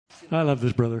I love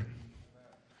this brother.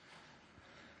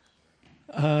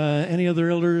 Any other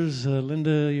elders?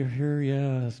 Linda, you're here?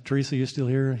 Yeah. Teresa, you still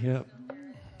here? Yeah.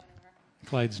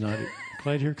 Clyde's not.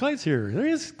 Clyde here? Clyde's here. There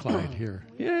is Clyde here.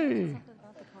 Yay.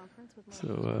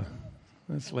 So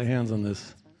let's lay hands on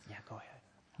this. Yeah, go ahead.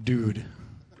 Dude.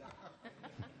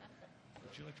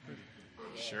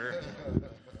 Sure.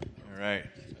 All right.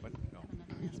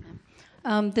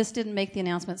 This didn't make the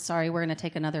announcement. Sorry, we're going to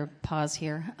take another pause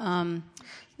here.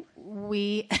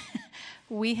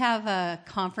 We have a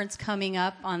conference coming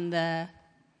up on the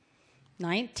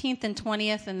 19th and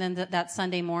 20th, and then that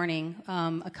Sunday morning,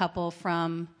 a couple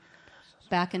from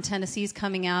back in Tennessee is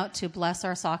coming out to bless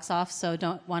our socks off, so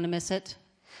don't want to miss it.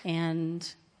 And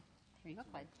here you go,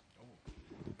 Clyde.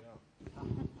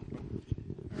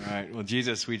 All right. Well,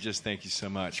 Jesus, we just thank you so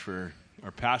much for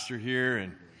our pastor here.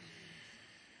 And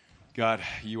God,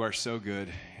 you are so good.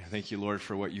 Thank you, Lord,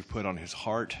 for what you've put on his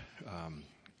heart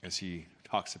as he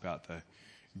talks about the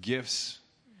gifts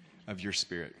of your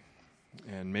Spirit.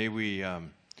 And may we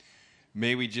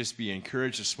just be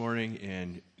encouraged this morning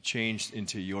and changed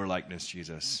into your likeness,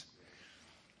 Jesus.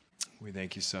 We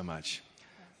thank you so much.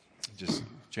 Just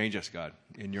change us, God,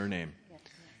 in your name.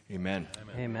 Amen.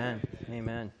 Amen.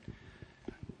 Amen.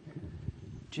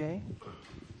 Jay,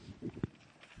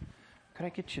 could I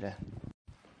get you to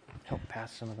help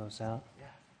pass some of those out?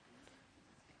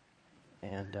 Yeah.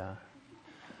 And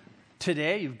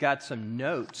today you've got some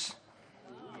notes.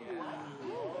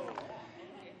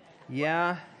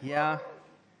 Yeah.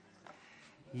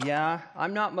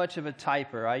 I'm not much of a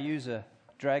typer. I use a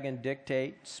Dragon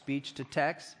Dictate speech to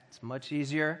text. It's much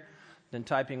easier than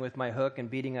typing with my hook and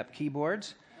beating up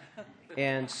keyboards.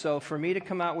 And so for me to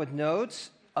come out with notes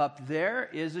up there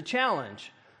is a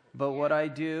challenge. But what I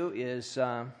do is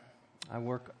I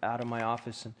work out of my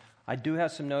office, and I do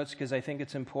have some notes because I think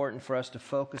it's important for us to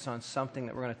focus on something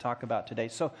that we're going to talk about today.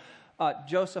 So,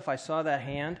 Joseph, I saw that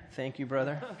hand. Thank you,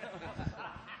 brother.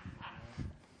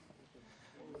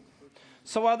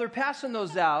 So while they're passing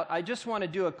those out, I just want to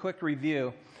do a quick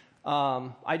review.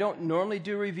 I don't normally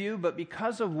do review, but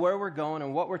because of where we're going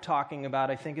and what we're talking about,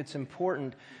 I think it's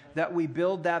important that we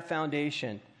build that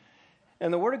foundation.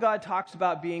 And the Word of God talks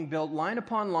about being built line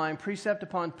upon line, precept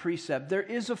upon precept. There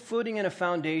is a footing and a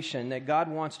foundation that God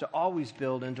wants to always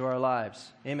build into our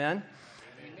lives. Amen?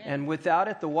 And without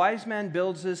it, the wise man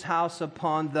builds his house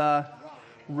upon the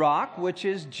rock, which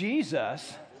is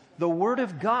Jesus, the Word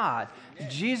of God,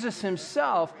 Jesus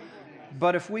himself.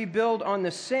 But if we build on the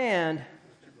sand,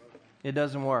 it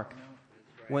doesn't work.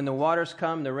 When the waters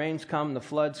come, the rains come, the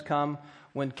floods come,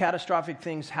 when catastrophic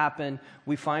things happen,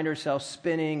 we find ourselves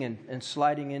spinning and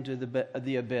sliding into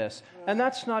the abyss. And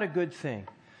that's not a good thing.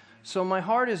 So my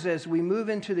heart is, as we move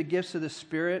into the gifts of the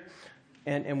Spirit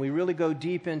and we really go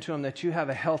deep into them, that you have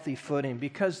a healthy footing,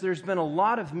 because there's been a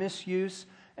lot of misuse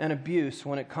and abuse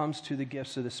when it comes to the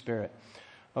gifts of the Spirit.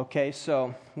 Okay,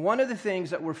 so one of the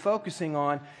things that we're focusing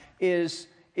on is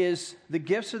the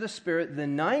gifts of the Spirit, the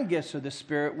 9 gifts of the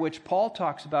Spirit, which Paul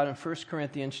talks about in 1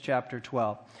 Corinthians chapter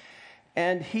 12.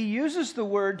 And he uses the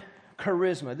word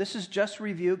charisma. This is just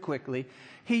review quickly.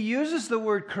 He uses the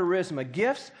word charisma.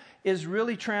 Gifts is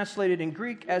really translated in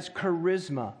Greek as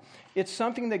charisma. It's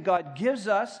something that God gives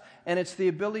us, and it's the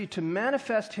ability to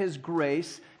manifest His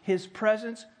grace, His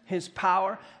presence, His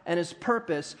power, and His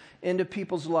purpose into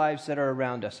people's lives that are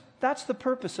around us. That's the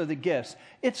purpose of the gifts.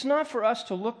 It's not for us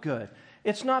to look good.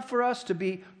 It's not for us to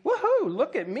be, woohoo,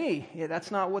 look at me. Yeah,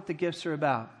 that's not what the gifts are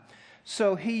about.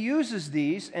 So he uses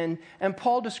these, and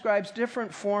Paul describes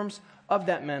different forms of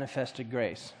that manifested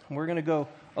grace. We're going to go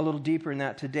a little deeper in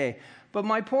that today. But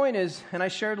my point is, and I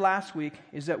shared last week,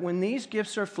 is that when these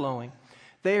gifts are flowing,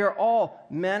 they are all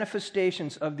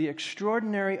manifestations of the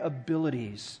extraordinary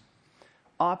abilities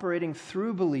operating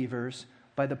through believers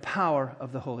by the power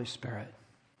of the Holy Spirit.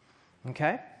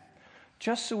 Okay?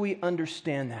 Just so we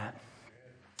understand that.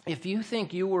 If you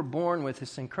think you were born with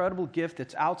this incredible gift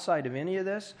that's outside of any of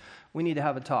this, we need to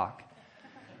have a talk.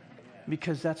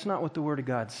 Because that's not what the Word of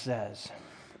God says.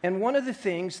 And one of the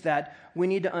things that we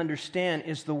need to understand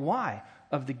is the why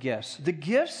of the gifts. The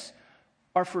gifts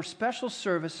are for special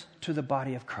service to the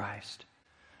body of Christ.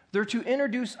 They're to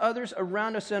introduce others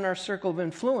around us in our circle of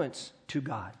influence to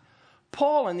God.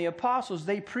 Paul and the apostles,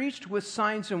 they preached with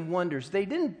signs and wonders. They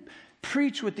didn't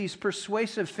preach with these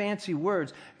persuasive, fancy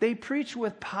words. They preached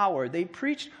with power. They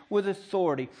preached with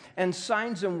authority. And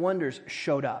signs and wonders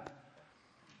showed up.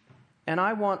 And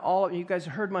I want all of you guys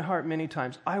have heard my heart many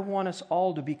times. I want us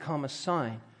all to become a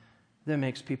sign that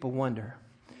makes people wonder.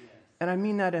 And I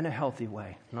mean that in a healthy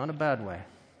way, not a bad way.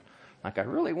 Like, I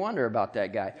really wonder about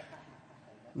that guy.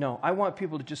 No, I want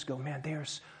people to just go, man,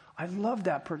 I love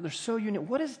that person. They're so unique.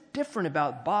 What is different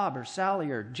about Bob or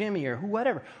Sally or Jimmy or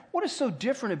whatever? What is so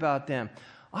different about them?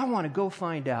 I want to go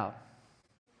find out.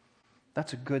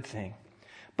 That's a good thing.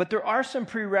 But there are some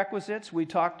prerequisites we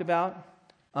talked about.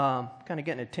 Kind of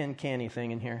getting a tin canny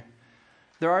thing in here.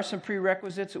 There are some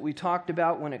prerequisites that we talked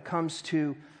about when it comes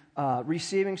to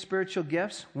receiving spiritual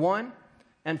gifts. One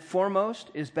and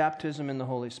foremost is baptism in the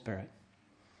Holy Spirit.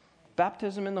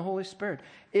 Baptism in the Holy Spirit.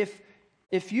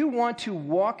 If you want to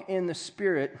walk in the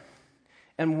Spirit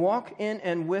and walk in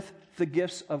and with the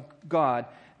gifts of God,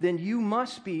 then you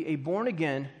must be a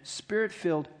born-again,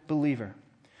 Spirit-filled believer.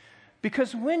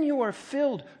 Because when you are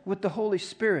filled with the Holy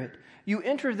Spirit, you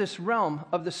enter this realm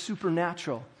of the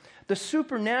supernatural. The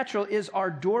supernatural is our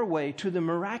doorway to the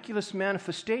miraculous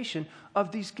manifestation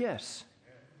of these gifts.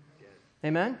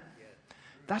 Amen?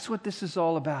 That's what this is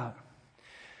all about.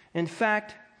 In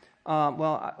fact,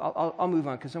 I'll move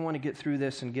on because I want to get through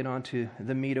this and get on to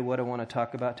the meat of what I want to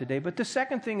talk about today. But the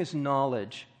second thing is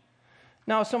knowledge.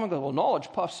 Now, someone goes, well,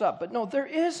 knowledge puffs up. But no, there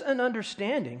is an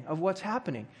understanding of what's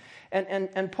happening.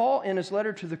 And Paul, in his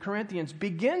letter to the Corinthians,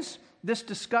 begins this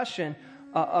discussion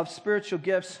of spiritual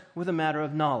gifts with a matter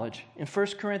of knowledge. In 1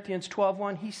 Corinthians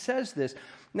 12:1, he says this,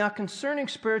 now concerning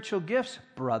spiritual gifts,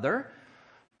 brother,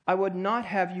 I would not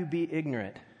have you be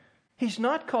ignorant. He's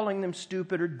not calling them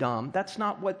stupid or dumb. That's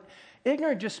not what...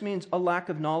 Ignorant just means a lack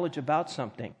of knowledge about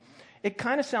something. It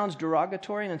kind of sounds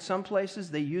derogatory, and in some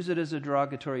places they use it as a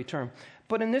derogatory term.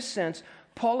 But in this sense,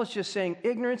 Paul is just saying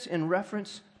ignorance in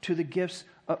reference to the gifts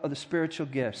of the spiritual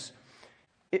gifts.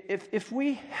 If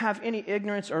we have any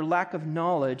ignorance or lack of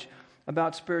knowledge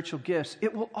about spiritual gifts,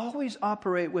 it will always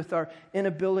operate with our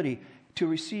inability to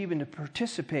receive and to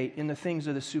participate in the things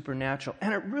of the supernatural.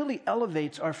 And it really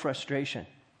elevates our frustration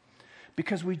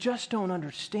because we just don't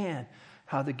understand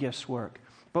how the gifts work.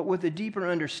 But with a deeper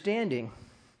understanding,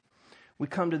 we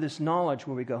come to this knowledge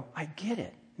where we go, I get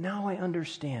it. Now I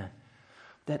understand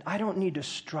that I don't need to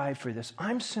strive for this.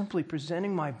 I'm simply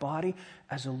presenting my body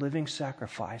as a living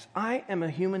sacrifice. I am a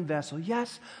human vessel.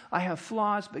 Yes, I have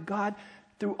flaws, but God,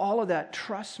 through all of that,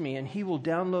 trusts me, and He will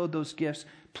download those gifts,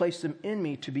 place them in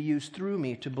me to be used through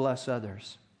me to bless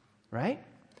others. Right?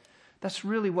 That's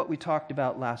really what we talked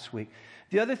about last week.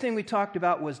 The other thing we talked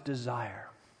about was desire.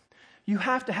 You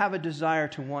have to have a desire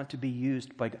to want to be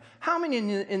used by God. How many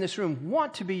in this room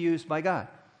want to be used by God?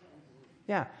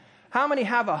 Yeah. How many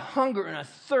have a hunger and a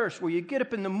thirst where you get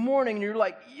up in the morning and you're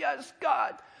like, yes,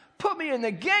 God, put me in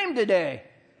the game today?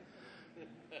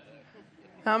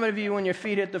 How many of you, when your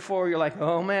feet hit the floor, you're like,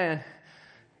 oh, man,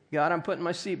 God, I'm putting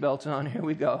my seatbelts on. Here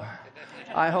we go.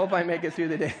 I hope I make it through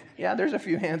the day. Yeah, there's a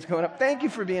few hands going up. Thank you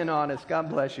for being honest. God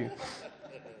bless you.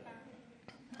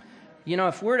 You know,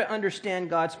 if we're to understand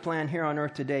God's plan here on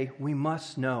earth today, we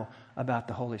must know about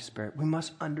the Holy Spirit. We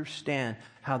must understand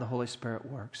how the Holy Spirit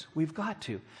works. We've got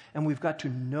to, and we've got to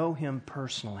know Him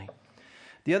personally.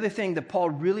 The other thing that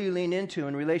Paul really leaned into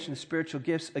in relation to spiritual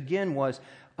gifts, again, was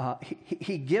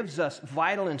he gives us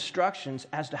vital instructions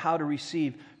as to how to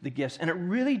receive the gifts. And it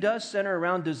really does center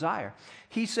around desire.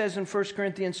 He says in 1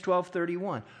 Corinthians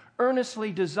 12:31,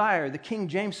 earnestly desire, the King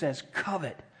James says,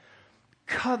 covet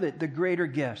the greater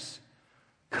gifts.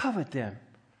 Covet them.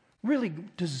 Really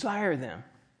desire them.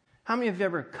 How many of you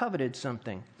have ever coveted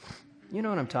something? You know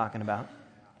what I'm talking about.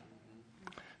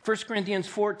 1 Corinthians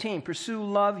 14, pursue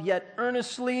love, yet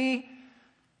earnestly,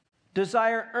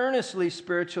 desire earnestly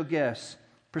spiritual gifts.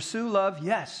 Pursue love,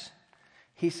 yes.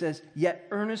 He says, yet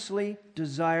earnestly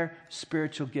desire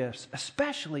spiritual gifts,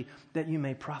 especially that you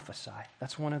may prophesy.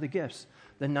 That's one of the gifts,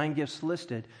 the 9 gifts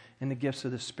listed in the gifts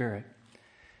of the Spirit.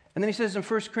 And then he says in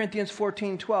 1 Corinthians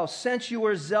 14:12, since you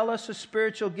are zealous of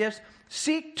spiritual gifts,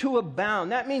 seek to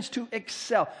abound. That means to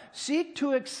excel. Seek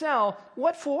to excel.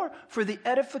 What for? For the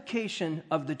edification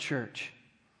of the church.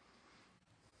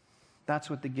 That's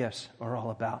what the gifts are all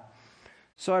about.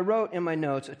 So I wrote in my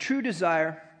notes, a true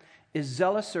desire is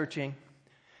zealous searching.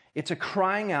 It's a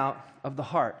crying out of the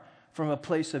heart from a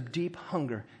place of deep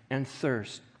hunger and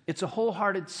thirst. It's a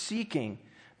wholehearted seeking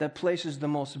that places the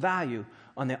most value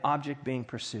on the object being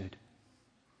pursued.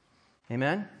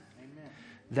 Amen? Amen?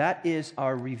 That is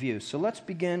our review. So let's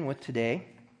begin with today.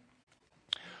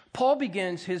 Paul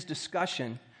begins his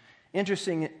discussion,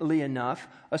 interestingly enough,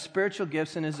 of spiritual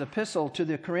gifts in his epistle to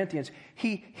the Corinthians.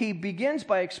 He begins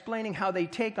by explaining how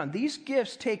these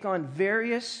gifts take on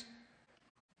various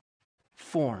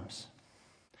forms,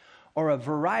 or a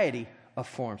variety of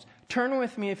forms. Turn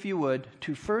with me, if you would,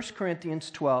 to 1 Corinthians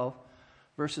 12,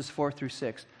 verses 4 through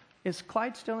 6. Is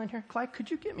Clyde still in here? Clyde,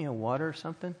 could you get me a water or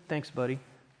something? Thanks, buddy.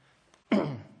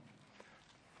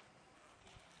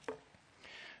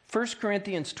 1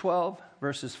 Corinthians 12,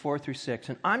 verses 4 through 6.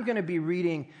 And I'm going to be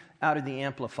reading out of the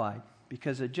Amplified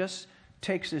because it just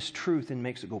takes this truth and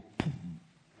makes it go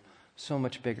so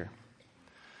much bigger.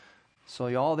 So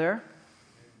y'all there?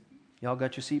 Y'all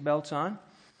got your seatbelts on?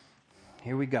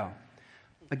 Here we go.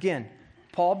 Again,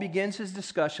 Paul begins his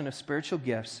discussion of spiritual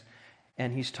gifts,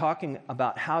 and he's talking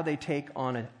about how they take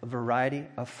on a variety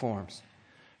of forms.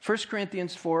 1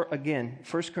 Corinthians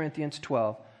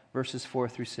 12, verses 4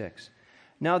 through 6.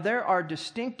 Now there are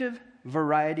distinctive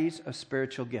varieties of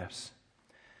spiritual gifts,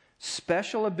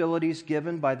 special abilities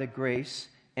given by the grace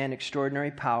and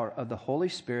extraordinary power of the Holy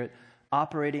Spirit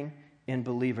operating in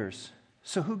believers.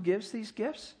 So who gives these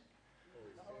gifts?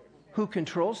 Who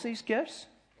controls these gifts?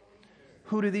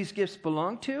 Who do these gifts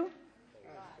belong to?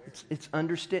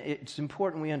 It's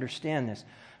important we understand this.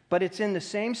 But it's in the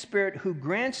same Spirit who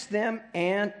grants them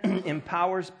and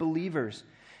empowers believers.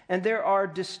 And there are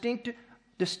distinctive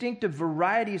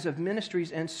varieties of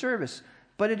ministries and service,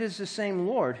 but it is the same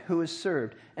Lord who is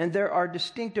served. And there are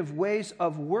distinctive ways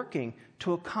of working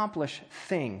to accomplish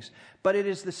things, but it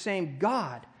is the same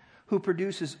God who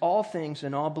produces all things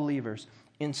in all believers,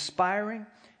 inspiring,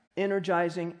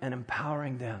 energizing, and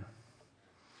empowering them.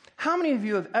 How many of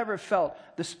you have ever felt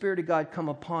the Spirit of God come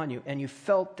upon you and you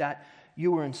felt that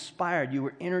you were inspired, you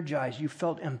were energized, you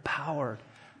felt empowered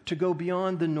to go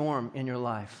beyond the norm in your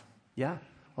life? Yeah,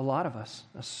 a lot of us.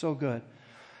 That's so good.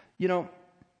 You know,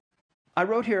 I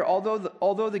wrote here,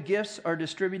 although the gifts are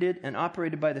distributed and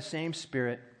operated by the same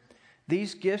Spirit,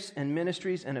 these gifts and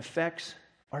ministries and effects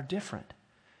are different.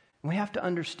 And we have to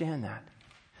understand that.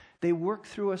 They work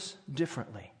through us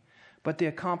differently, but they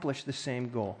accomplish the same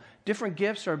goal. Different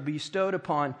gifts are bestowed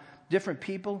upon different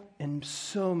people in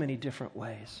so many different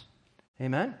ways.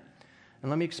 Amen? And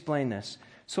let me explain this.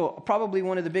 So probably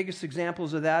one of the biggest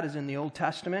examples of that is in the Old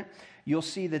Testament. You'll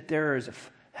see that there is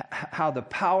how the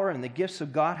power and the gifts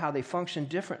of God, how they function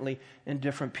differently in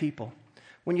different people.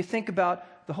 When you think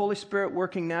about the Holy Spirit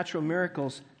working natural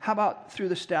miracles, how about through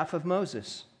the staff of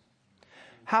Moses?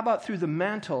 How about through the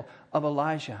mantle of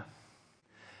Elijah?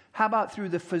 How about through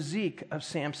the physique of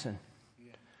Samson?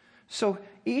 So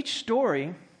each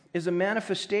story is a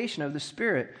manifestation of the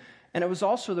Spirit, and it was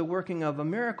also the working of a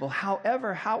miracle.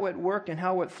 However, how it worked and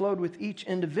how it flowed with each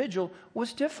individual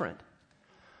was different.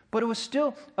 But it was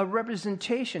still a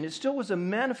representation. It still was a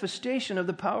manifestation of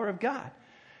the power of God.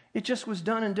 It just was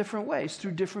done in different ways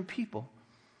through different people.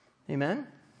 Amen?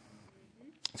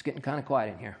 It's getting kind of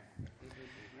quiet in here.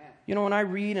 You know, when I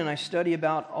read and I study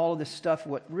about all of this stuff,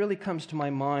 what really comes to my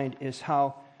mind is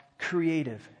how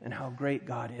creative and how great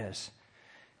God is.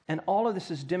 And all of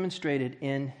this is demonstrated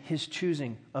in His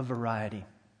choosing of variety.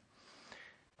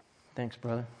 Thanks,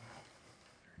 brother.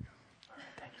 All right,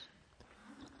 thanks.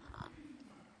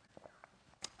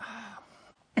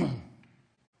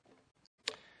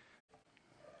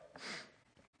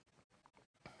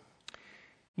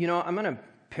 You know, I'm going to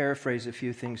paraphrase a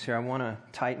few things here. I want to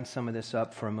tighten some of this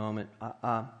up for a moment.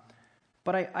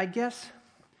 But I guess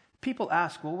people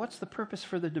ask, well, what's the purpose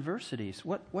for the diversities?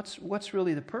 What's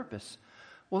really the purpose?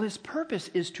 Well, His purpose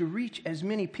is to reach as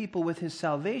many people with His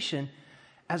salvation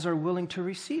as are willing to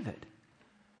receive it.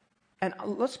 And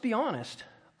let's be honest,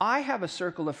 I have a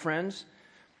circle of friends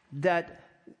that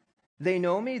they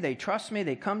know me, they trust me,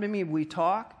 they come to me, we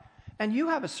talk, and you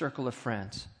have a circle of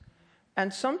friends.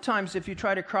 And sometimes if you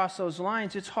try to cross those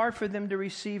lines, it's hard for them to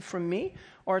receive from me,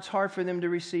 or it's hard for them to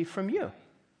receive from you.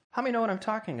 How many know what I'm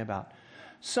talking about?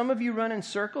 Some of you run in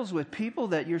circles with people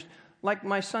that you're, like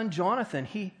my son Jonathan,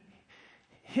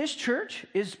 his church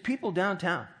is people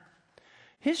downtown.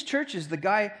 His church is the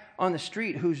guy on the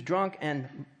street who's drunk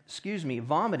and,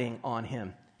 vomiting on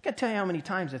him. I can't tell you how many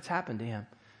times that's happened to him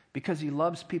because he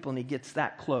loves people and he gets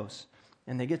that close.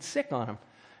 And they get sick on him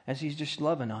as he's just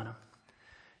loving on them.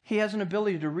 He has an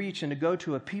ability to reach and to go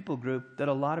to a people group that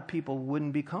a lot of people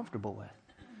wouldn't be comfortable with.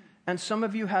 And some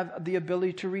of you have the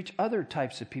ability to reach other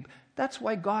types of people. That's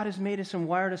why God has made us and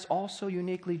wired us all so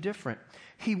uniquely different.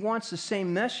 He wants the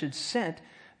same message sent.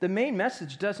 The main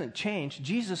message doesn't change.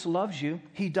 Jesus loves you.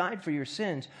 He died for your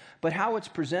sins. But how it's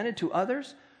presented to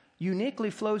others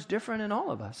uniquely flows different in all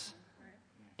of us.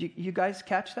 Do you guys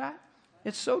catch that?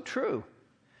 It's so true.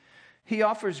 He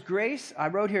offers grace. I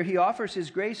wrote here, He offers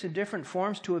His grace in different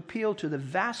forms to appeal to the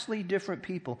vastly different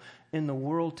people in the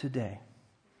world today.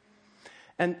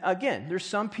 And again, there's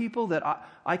some people that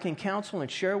I can counsel and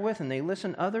share with, and they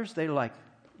listen. Others, they're like,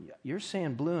 you're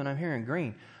saying blue and I'm hearing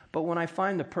green. But when I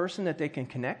find the person that they can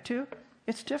connect to,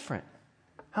 it's different.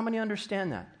 How many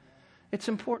understand that? It's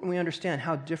important we understand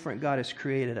how different God has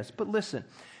created us. But listen,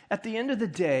 at the end of the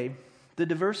day, The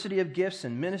diversity of gifts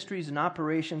and ministries and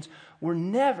operations were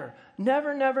never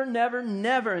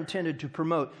intended to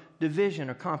promote division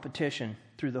or competition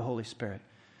through the Holy Spirit.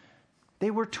 They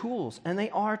were tools, and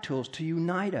they are tools to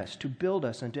unite us, to build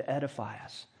us, and to edify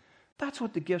us. That's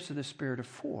what the gifts of the Spirit are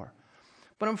for.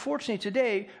 But unfortunately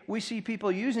today, we see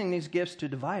people using these gifts to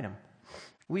divide them.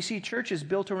 We see churches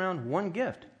built around one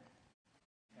gift.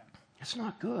 It's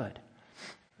not good.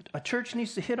 A church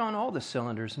needs to hit on all the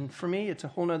cylinders. And for me, it's a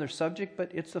whole other subject,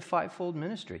 but it's the fivefold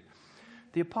ministry.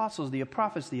 The apostles, the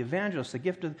prophets, the evangelists, the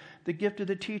gift of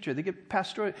the teacher, the gift of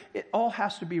pastoral. It all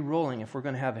has to be rolling if we're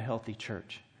going to have a healthy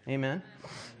church. Amen?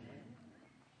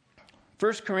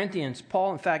 1 Corinthians,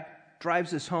 Paul, in fact,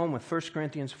 drives this home with 1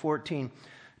 Corinthians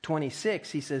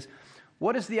 14:26. He says,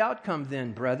 "What is the outcome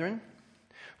then, brethren?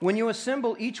 When you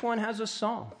assemble, each one has a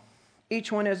song.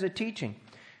 Each one has a teaching,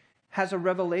 has a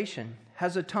revelation,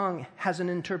 has a tongue, has an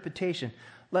interpretation.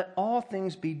 Let all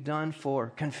things be done for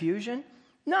confusion?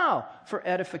 No, for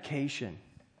edification.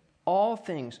 All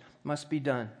things must be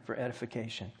done for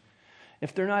edification."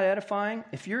 If they're not edifying,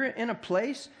 if you're in a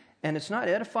place and it's not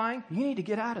edifying, you need to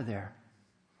get out of there.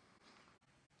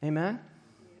 Amen?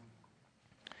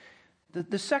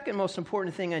 The second most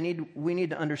important thing we need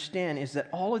to understand is that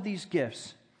all of these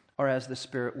gifts are as the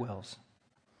Spirit wills.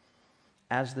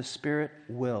 As the Spirit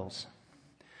wills.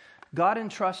 God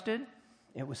entrusted,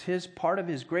 it was part of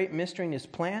His great mystery and His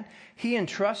plan. He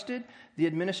entrusted the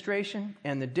administration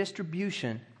and the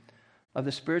distribution of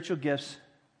the spiritual gifts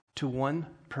to one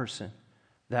person.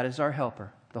 That is our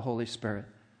helper, the Holy Spirit.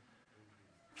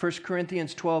 1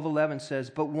 Corinthians 12:11 says,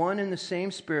 "But one in the same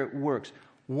Spirit works."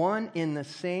 One in the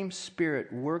same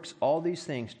Spirit works all these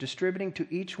things, distributing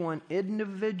to each one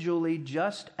individually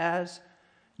just as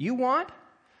you want?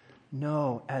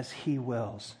 No, as He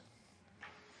wills.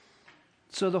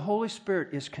 So the Holy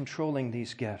Spirit is controlling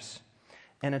these gifts,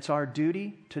 and it's our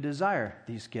duty to desire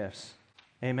these gifts.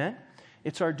 Amen?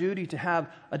 It's our duty to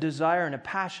have a desire and a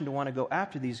passion to want to go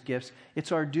after these gifts.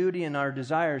 It's our duty and our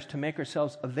desires to make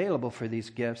ourselves available for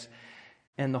these gifts.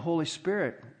 And the Holy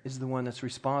Spirit is the one that's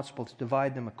responsible to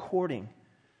divide them according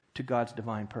to God's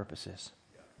divine purposes.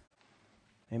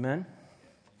 Amen?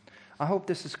 I hope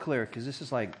this is clear, because this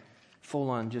is like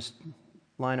full-on just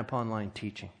line upon line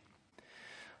teaching.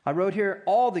 I wrote here,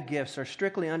 all the gifts are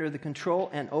strictly under the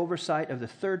control and oversight of the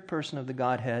third person of the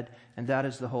Godhead, and that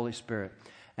is the Holy Spirit.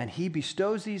 And He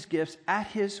bestows these gifts at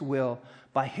His will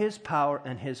by His power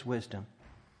and His wisdom.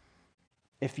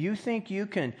 If you think you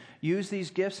can use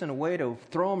these gifts in a way to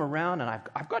throw them around, and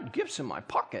I've got gifts in my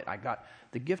pocket. I got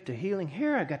the gift of healing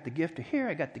here. I got the gift of here.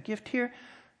 I got the gift here.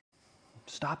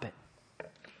 Stop it.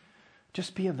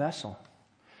 Just be a vessel.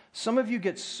 Some of you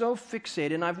get so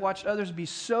fixated, and I've watched others be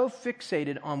so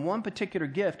fixated on one particular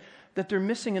gift that they're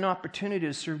missing an opportunity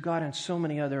to serve God in so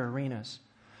many other arenas.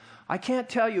 I can't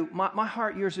tell you, my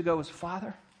heart years ago was,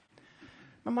 Father,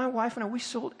 my wife and I, we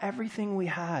sold everything we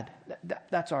had.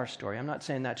 That's our story. I'm not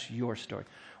saying that's your story.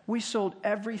 We sold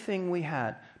everything we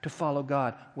had to follow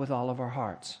God with all of our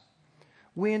hearts.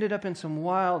 We ended up in some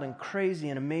wild and crazy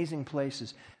and amazing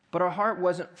places, but our heart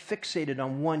wasn't fixated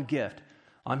on one gift.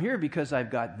 I'm here because I've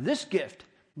got this gift.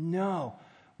 No,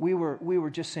 we were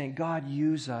just saying, God,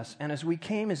 use us. And as we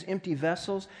came as empty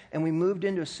vessels and we moved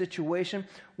into a situation,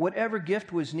 whatever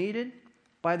gift was needed,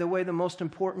 by the way, the most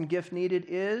important gift needed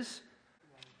is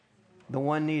the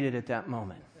one needed at that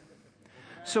moment.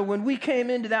 So when we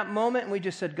came into that moment and we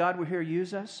just said, God, we're here,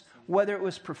 use us, whether it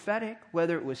was prophetic,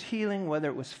 whether it was healing, whether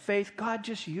it was faith, God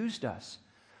just used us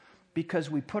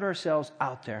because we put ourselves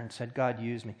out there and said, God,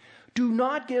 use me. Do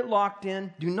not get locked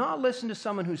in. Do not listen to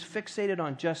someone who's fixated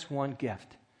on just one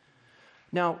gift.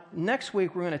 Now, next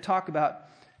week we're going to talk about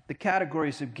the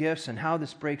categories of gifts and how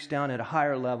this breaks down at a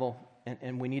higher level,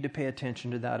 and we need to pay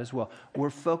attention to that as well. We're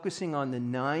focusing on the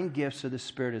 9 gifts of the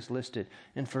Spirit as listed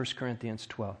in 1 Corinthians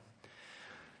 12.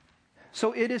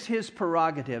 So it is His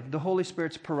prerogative, the Holy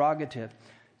Spirit's prerogative,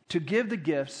 to give the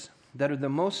gifts that are the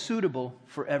most suitable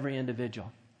for every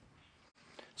individual.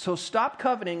 So stop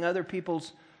coveting other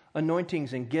people's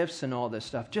anointings and gifts and all this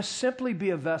stuff. Just simply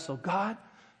be a vessel. God,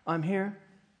 I'm here.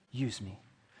 Use me.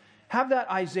 Have that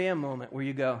Isaiah moment where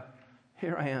you go,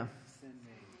 here I am.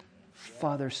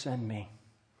 Father, send me.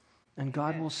 And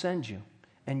God will send you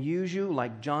and use you,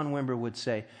 like John Wimber would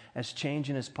say, as change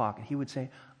in his pocket. He would say,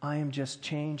 I am just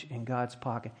change in God's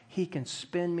pocket. He can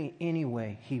spin me any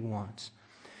way He wants.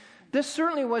 This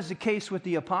certainly was the case with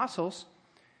the apostles.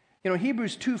 You know,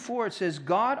 Hebrews 2:4, it says,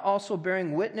 God also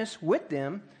bearing witness with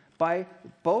them by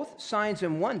both signs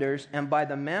and wonders and by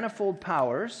the manifold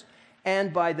powers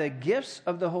and by the gifts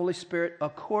of the Holy Spirit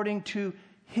according to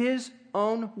His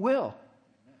own will.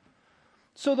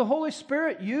 So the Holy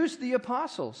Spirit used the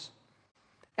apostles,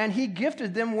 and he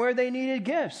gifted them where they needed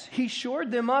gifts. He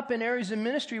shored them up in areas of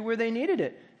ministry where they needed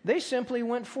it. They simply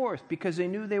went forth because they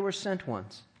knew they were sent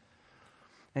ones.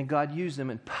 And God used them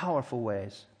in powerful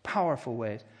ways. Powerful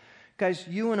ways. Guys,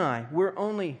 you and I, we're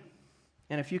only,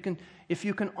 and if you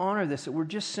can honor this, that we're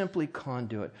just simply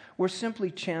conduit. We're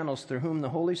simply channels through whom the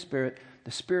Holy Spirit,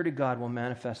 the Spirit of God, will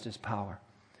manifest His power.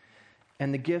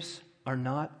 And the gifts are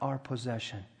not our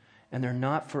possession. And they're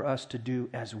not for us to do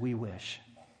as we wish.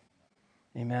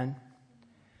 Amen?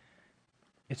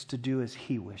 It's to do as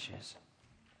He wishes.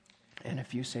 And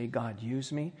if you say, God,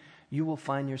 use me, you will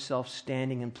find yourself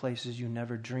standing in places you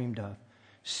never dreamed of,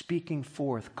 speaking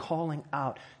forth, calling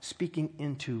out, speaking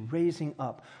into, raising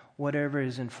up whatever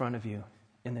is in front of you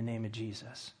in the name of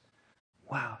Jesus.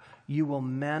 Wow. You will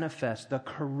manifest the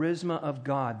charisma of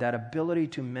God, that ability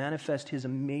to manifest His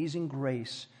amazing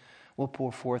grace will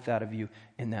pour forth out of you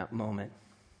in that moment.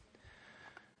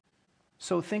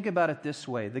 So think about it this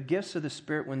way. The gifts of the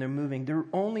Spirit, when they're moving, they're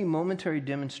only momentary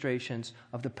demonstrations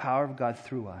of the power of God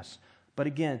through us. But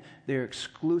again, they're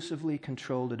exclusively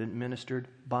controlled and administered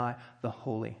by the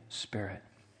Holy Spirit.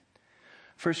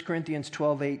 1 Corinthians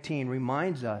 12:18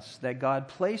 reminds us that God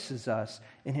places us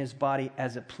in His body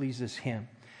as it pleases Him.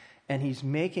 And He's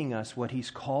making us what He's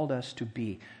called us to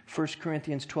be. 1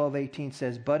 Corinthians 12:18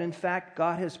 says, but in fact,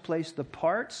 God has placed the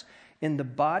parts in the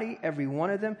body, every one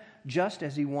of them, just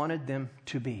as He wanted them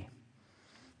to be.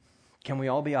 Can we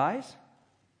all be eyes?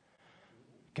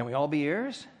 Can we all be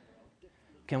ears?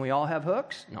 Can we all have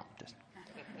hooks? No, just.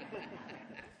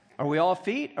 Are we all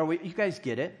feet? You guys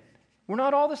get it. We're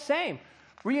not all the same.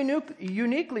 We're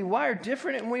uniquely wired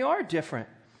different, and we are different.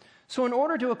 So in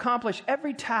order to accomplish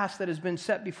every task that has been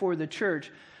set before the church,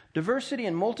 diversity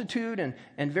and multitude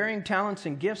and varying talents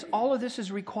and gifts, all of this is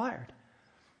required.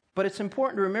 But it's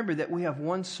important to remember that we have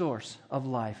one source of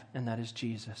life, and that is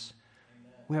Jesus.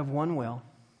 Amen. We have one will,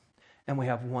 and we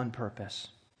have one purpose.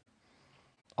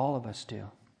 All of us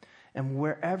do. And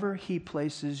wherever He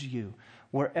places you,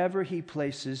 wherever He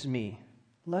places me,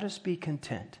 let us be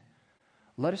content.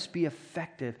 Let us be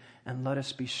effective, and let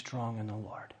us be strong in the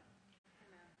Lord.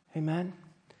 Amen? Amen?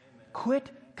 Quit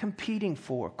competing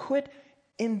for, quit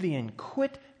envying,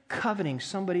 quit coveting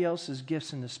somebody else's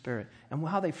gifts in the Spirit and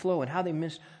how they flow and how they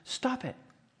miss. Stop it.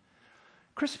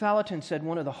 Chris Valentin said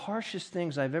one of the harshest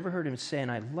things I've ever heard him say, and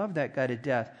I love that guy to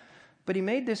death, but he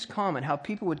made this comment, how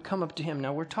people would come up to him.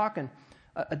 Now, we're talking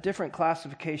a different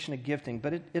classification of gifting,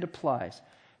 but it applies.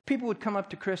 People would come up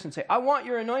to Chris and say, I want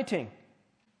your anointing.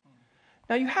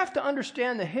 Now, you have to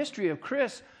understand the history of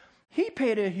Chris. He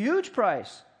paid a huge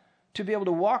price to be able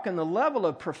to walk in the level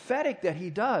of prophetic that he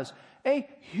does. A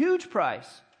huge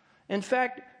price. In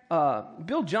fact,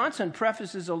 Bill Johnson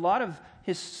prefaces a lot of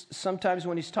his, sometimes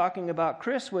when he's talking about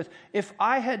Chris, with, if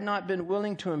I had not been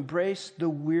willing to embrace the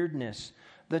weirdness,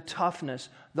 the toughness,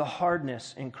 the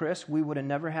hardness in Chris, we would have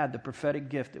never had the prophetic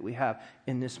gift that we have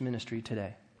in this ministry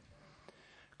today.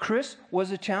 Chris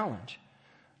was a challenge.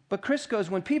 But Chris goes,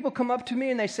 when people come up to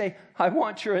me and they say, I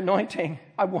want your anointing,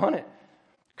 I want it.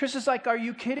 Chris is like, are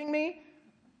you kidding me?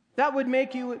 That would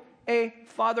make you a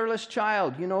fatherless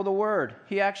child. You know the word.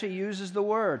 He actually uses the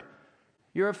word.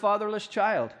 You're a fatherless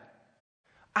child.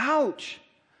 Ouch.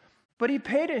 But he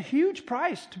paid a huge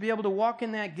price to be able to walk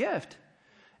in that gift.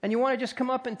 And you want to just come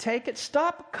up and take it?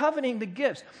 Stop coveting the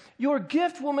gifts. Your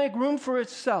gift will make room for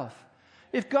itself.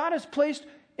 If God has placed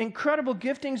incredible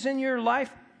giftings in your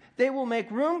life, they will make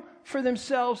room for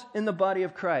themselves in the body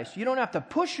of Christ. You don't have to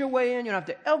push your way in. You don't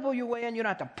have to elbow your way in. You don't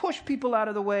have to push people out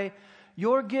of the way.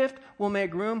 Your gift will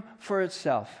make room for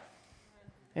itself.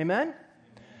 Amen? Amen.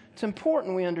 It's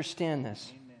important we understand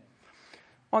this. Amen.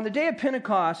 On the day of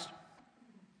Pentecost,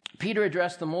 Peter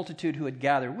addressed the multitude who had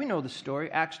gathered. We know the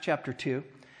story, Acts chapter 2.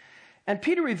 And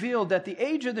Peter revealed that the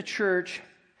age of the church,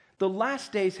 the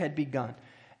last days had begun.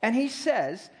 And he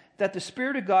says that the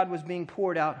Spirit of God was being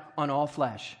poured out on all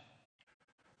flesh.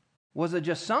 Was it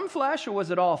just some flesh, or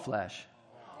was it all flesh?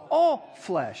 All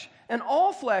flesh. And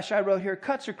all flesh, I wrote here,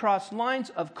 cuts across lines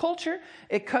of culture.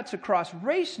 It cuts across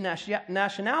race,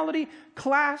 nationality,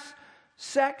 class,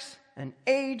 sex, and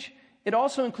age. It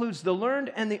also includes the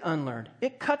learned and the unlearned.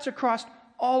 It cuts across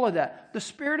all of that. The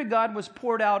Spirit of God was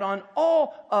poured out on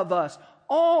all of us,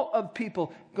 all of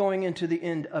people going into the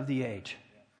end of the age.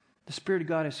 The Spirit of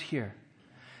God is here.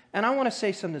 And I want to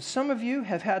say something. Some of you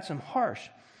have had some harsh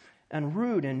and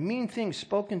rude and mean things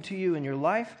spoken to you in your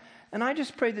life. And I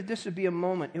just pray that this would be a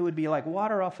moment, it would be like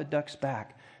water off a duck's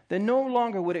back. That no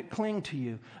longer would it cling to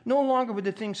you. No longer would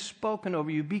the things spoken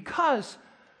over you because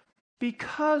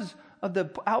of the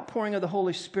outpouring of the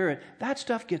Holy Spirit. That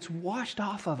stuff gets washed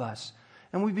off of us.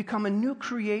 and we become a new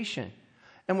creation.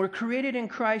 And we're created in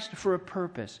Christ for a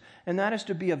purpose, and that is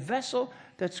to be a vessel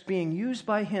that's being used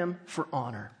by Him for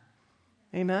honor.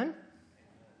 Amen?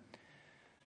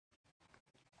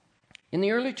 In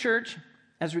the early church,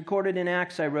 as recorded in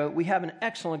Acts, I wrote, we have an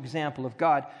excellent example of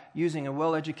God using a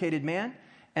well-educated man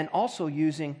and also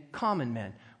using common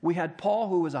men. We had Paul,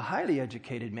 who was a highly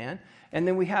educated man, and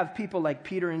then we have people like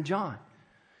Peter and John.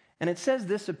 And it says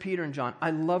this of Peter and John.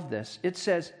 I love this. It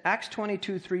says, Acts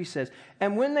 22:3 says,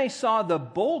 and when they saw the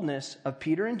boldness of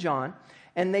Peter and John,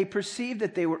 and they perceived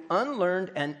that they were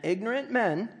unlearned and ignorant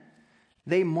men,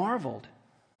 they marveled.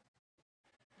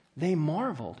 They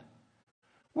marveled.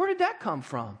 Where did that come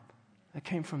from? That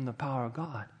came from the power of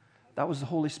God. That was the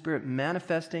Holy Spirit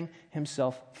manifesting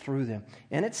Himself through them.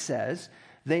 And it says,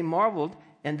 they marveled,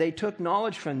 and they took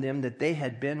knowledge from them that they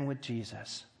had been with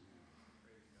Jesus.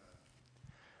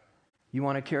 You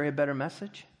want to carry a better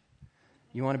message?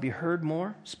 You want to be heard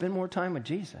more? Spend more time with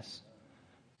Jesus.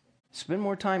 Spend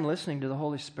more time listening to the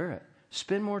Holy Spirit.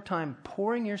 Spend more time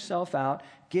pouring yourself out,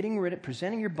 getting rid of,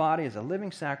 presenting your body as a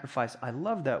living sacrifice. I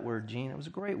love that word, Gene. It was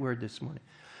a great word this morning.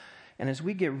 And as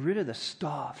we get rid of the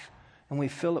stuff and we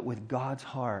fill it with God's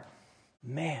heart,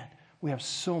 man, we have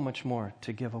so much more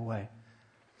to give away.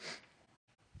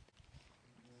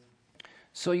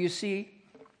 So you see,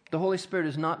 the Holy Spirit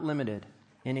is not limited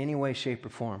in any way, shape, or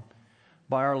form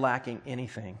by our lacking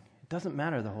anything. It doesn't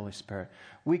matter, the Holy Spirit.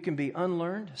 We can be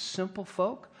unlearned, simple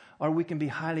folk, or we can be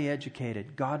highly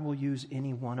educated. God will use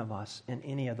any one of us in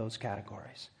any of those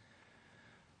categories.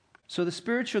 So the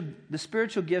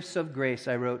spiritual gifts of grace,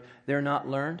 I wrote, they're not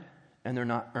learned and they're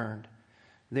not earned.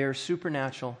 They are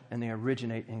supernatural and they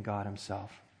originate in God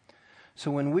Himself. So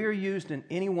when we are used in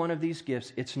any one of these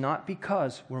gifts, it's not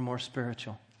because we're more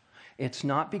spiritual. It's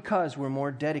not because we're more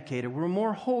dedicated, we're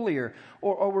more holier,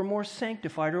 or we're more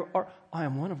sanctified, or I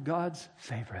am one of God's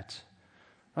favorites.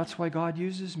 That's why God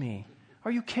uses me.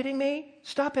 Are you kidding me?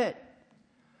 Stop it.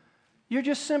 You're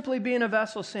just simply being a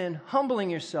vessel saying,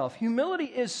 humbling yourself. Humility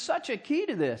is such a key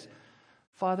to this.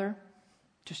 Father,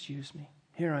 just use me.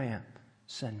 Here I am.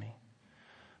 Send me.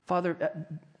 Father,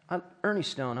 Ernie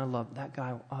Stone, I love that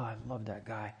guy. Oh, I love that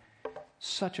guy.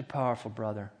 Such a powerful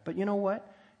brother. But you know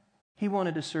what? He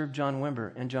wanted to serve John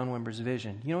Wimber and John Wimber's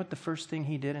vision. You know what the first thing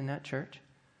he did in that church?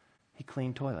 He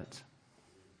cleaned toilets.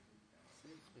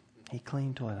 He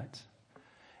cleaned toilets.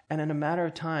 And in a matter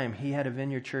of time, he had a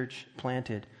vineyard church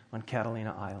planted on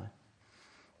Catalina Island.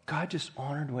 God just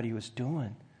honored what he was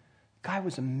doing. Guy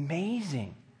was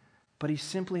amazing. But he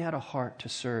simply had a heart to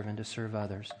serve and to serve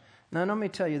others. Now, let me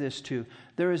tell you this too.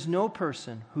 There is no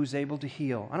person who's able to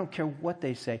heal, I don't care what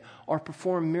they say, or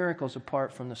perform miracles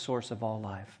apart from the source of all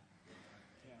life.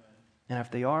 And if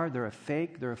they are, they're a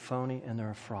fake, they're a phony, and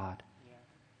they're a fraud.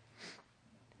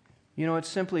 You know, it's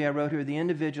simply, I wrote here, the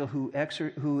individual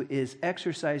who is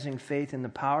exercising faith in the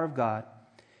power of God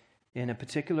in a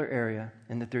particular area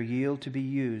and that they're yield to be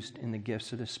used in the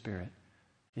gifts of the Spirit.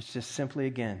 It's just simply,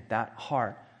 again, that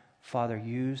heart. Father,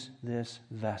 use this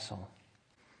vessel.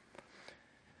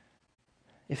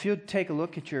 If you'd take a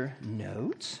look at your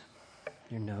notes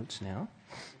now.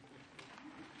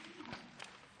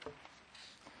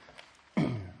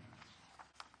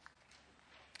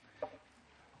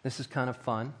 This is kind of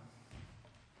fun.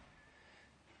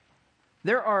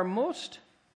 There are most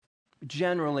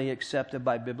generally accepted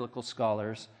by biblical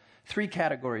scholars 3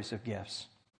 categories of gifts.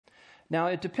 Now,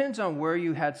 it depends on where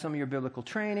you had some of your biblical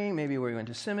training, maybe where you went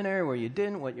to seminary, where you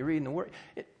didn't, what you read in the Word.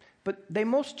 But they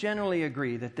most generally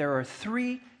agree that there are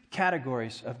 3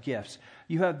 categories of gifts.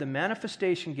 You have the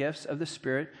manifestation gifts of the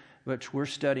Spirit, which we're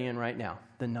studying right now,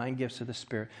 the 9 gifts of the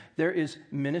Spirit. There is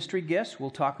ministry gifts. We'll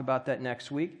talk about that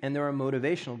next week. And there are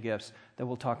motivational gifts that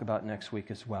we'll talk about next week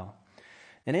as well.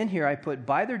 And in here I put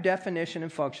by their definition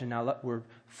and function. Now we're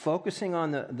focusing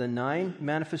on the 9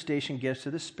 manifestation gifts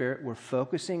of the Spirit. We're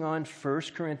focusing on 1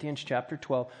 Corinthians chapter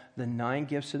 12, the 9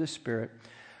 gifts of the Spirit.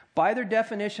 By their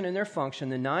definition and their function,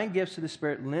 the 9 gifts of the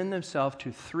Spirit lend themselves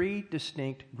to 3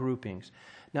 distinct groupings.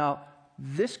 Now,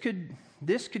 this could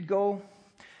go,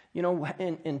 you know,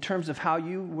 in terms of how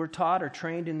you were taught or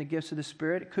trained in the gifts of the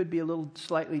Spirit. It could be a little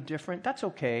slightly different. That's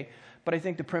okay, but I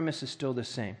think the premise is still the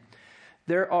same.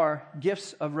 There are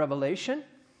gifts of revelation,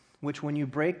 which when you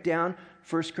break down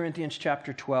 1 Corinthians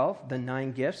chapter 12, the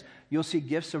 9 gifts, you'll see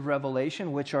gifts of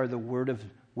revelation, which are the word of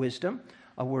wisdom,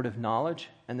 a word of knowledge,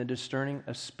 and the discerning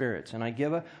of spirits. And I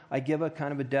give a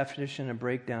kind of a definition and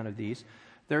breakdown of these.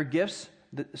 There are gifts.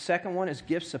 The second one is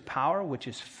gifts of power, which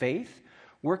is faith,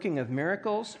 working of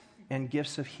miracles, and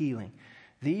gifts of healing.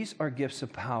 These are gifts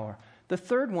of power. The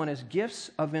third one is gifts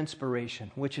of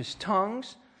inspiration, which is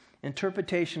tongues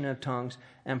interpretation of tongues,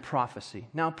 and prophecy.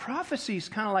 Now, prophecy is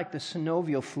kind of like the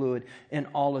synovial fluid in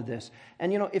all of this.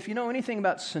 And if you know anything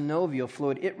about synovial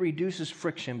fluid, it reduces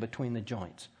friction between the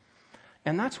joints.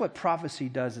 And that's what prophecy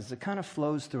does, is it kind of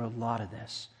flows through a lot of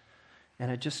this.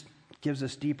 And it just gives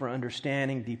us deeper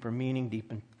understanding, deeper meaning,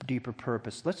 deeper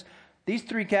purpose. These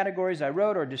three categories I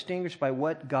wrote are distinguished by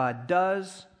what God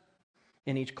does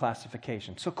in each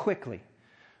classification. So quickly,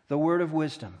 the word of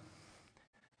wisdom.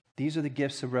 These are the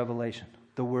gifts of revelation,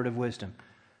 the word of wisdom.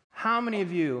 How many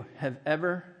of you have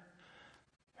ever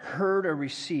heard or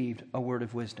received a word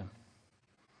of wisdom?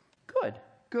 Good,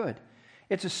 good.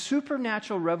 It's a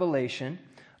supernatural revelation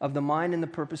of the mind and the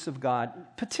purpose of God,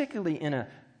 particularly in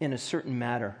a certain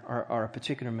matter or a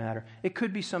particular matter. It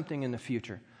could be something in the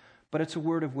future, but it's a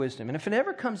word of wisdom. And if it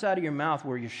ever comes out of your mouth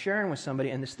where you're sharing with somebody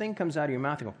and this thing comes out of your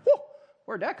mouth, you go, whoa,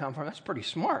 where'd that come from? That's pretty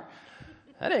smart.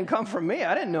 That didn't come from me.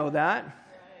 I didn't know that.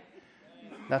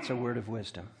 That's a word of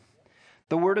wisdom.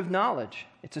 The word of knowledge.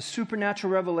 It's a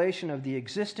supernatural revelation of the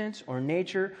existence or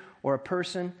nature or a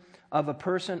person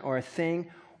or a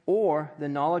thing, or the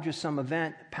knowledge of some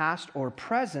event, past or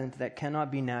present, that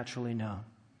cannot be naturally known.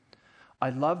 I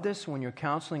love this when you're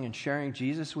counseling and sharing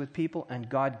Jesus with people and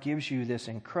God gives you this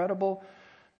incredible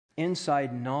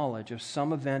inside knowledge of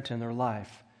some event in their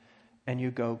life. And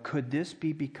you go, could this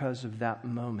be because of that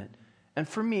moment? And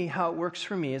for me, how it works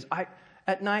for me is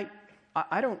at night,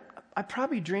 I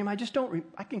probably dream, I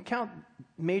can count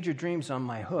major dreams on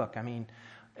my hook. I mean,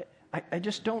 I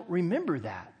just don't remember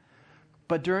that.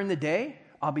 But during the day,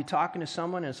 I'll be talking to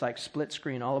someone and it's like split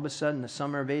screen. All of a sudden, the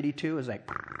summer of 82 is like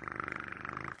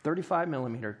 35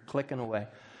 millimeter clicking away.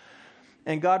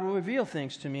 And God will reveal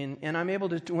things to me and I'm able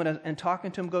to, and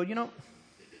talking to him, go,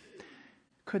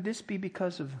 could this be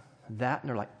because of that? And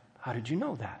they're like, how did you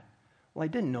know that? Well, I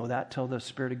didn't know that till the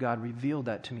Spirit of God revealed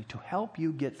that to me to help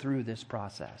you get through this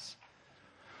process.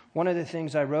 One of the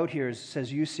things I wrote here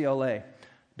says UCLA,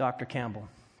 Dr. Campbell.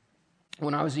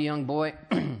 When I was a young boy,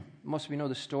 most of you know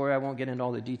the story. I won't get into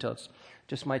all the details,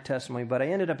 just my testimony. But I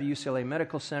ended up at UCLA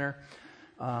Medical Center,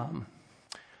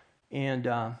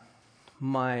 and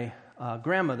my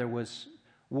grandmother was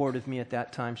ward with me at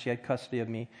that time. She had custody of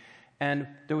me. And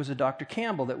there was a Dr.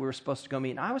 Campbell that we were supposed to go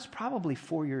meet. And I was probably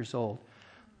 4 years old.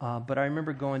 But I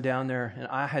remember going down there, and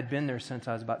I had been there since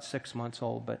I was about 6 months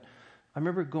old. But I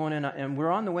remember going in, and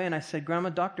we're on the way, and I said, Grandma,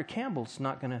 Dr. Campbell's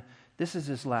not going to, this is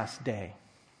his last day.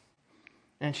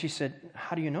 And she said,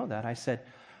 how do you know that? I said,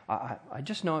 I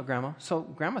just know it, Grandma. So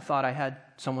Grandma thought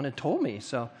someone had told me.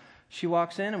 So she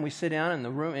walks in, and we sit down in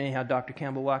the room, and anyhow, Dr.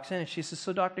 Campbell walks in, and she says,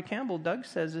 so Dr. Campbell, Doug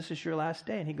says this is your last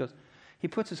day. And he goes, he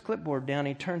puts his clipboard down,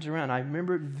 he turns around. I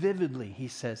remember it vividly. He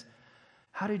says,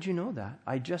 how did you know that?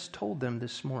 I just told them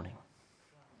this morning.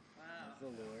 Wow.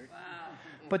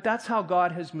 But that's how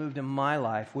God has moved in my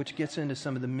life, which gets into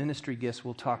some of the ministry gifts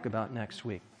we'll talk about next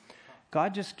week.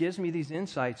 God just gives me these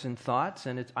insights and thoughts,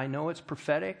 and I know it's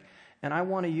prophetic, and I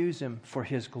want to use them for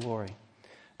his glory.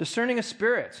 Discerning of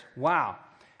spirits. Wow.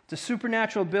 It's a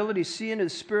supernatural ability to see into the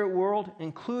spirit world,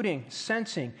 including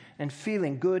sensing and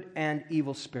feeling good and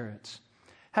evil spirits.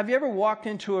 Have you ever walked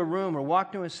into a room or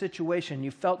walked into a situation and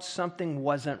you felt something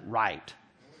wasn't right?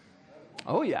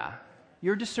 Oh, yeah.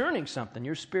 You're discerning something.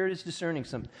 Your spirit is discerning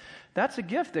something. That's a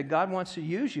gift that God wants to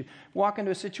use you. Walk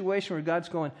into a situation where God's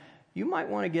going, you might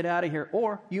want to get out of here,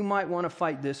 or you might want to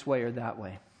fight this way or that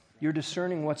way. You're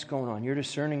discerning what's going on. You're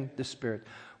discerning the spirit.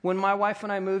 When my wife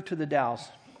and I moved to the Dalles,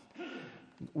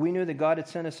 we knew that God had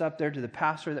sent us up there to the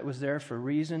pastor that was there for a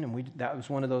reason, and that was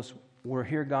one of those, we're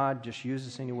here, God, just use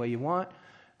us any way you want.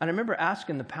 And I remember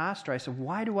asking the pastor, I said,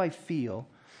 why do I feel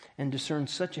and discern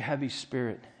such a heavy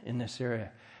spirit in this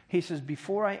area? He says,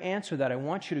 before I answer that, I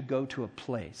want you to go to a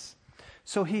place.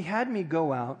 So he had me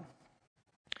go out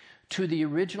to the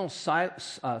original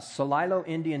Celilo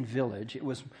Indian village. It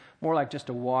was more like just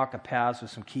a walk, a path with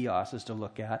some kiosks to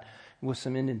look at, with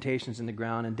some indentations in the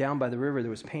ground. And down by the river, there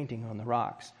was painting on the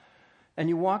rocks. And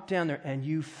you walked down there, and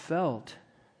you felt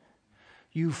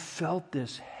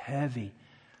this heavy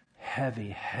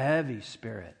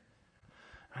spirit.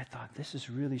 I thought, this is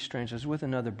really strange. I was with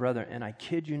another brother, and I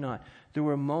kid you not, there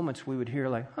were moments we would hear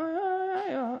like,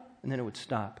 and then it would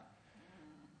stop.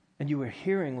 And you were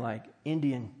hearing like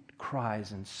Indian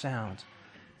cries and sounds.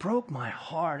 Broke my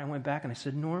heart. I went back and I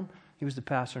said, Norm, he was the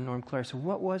pastor, Norm Clare. I said,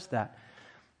 what was that?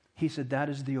 He said, that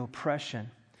is the oppression.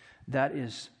 That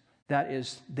is,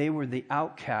 they were the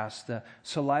outcasts. The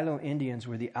Celilo Indians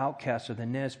were the outcasts of the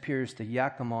Nez Perce, the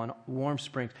Yakima, and Warm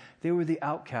Springs. They were the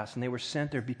outcasts, and they were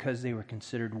sent there because they were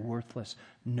considered worthless,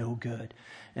 no good,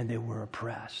 and they were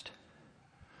oppressed.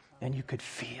 And you could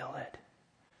feel it.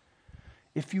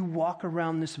 If you walk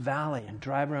around this valley and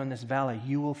drive around this valley,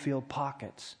 you will feel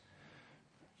pockets.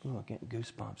 Ooh, I'm getting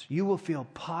goosebumps. You will feel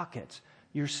pockets.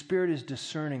 Your spirit is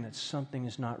discerning that something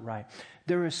is not right.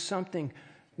 There is something,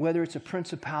 whether it's a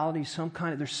principality,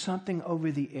 there's something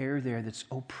over the air there that's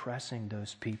oppressing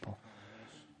those people.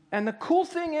 And the cool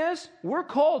thing is, we're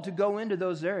called to go into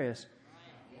those areas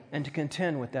and to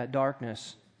contend with that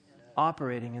darkness,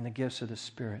 operating in the gifts of the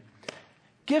Spirit.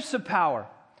 Gifts of power.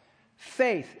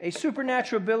 Faith, a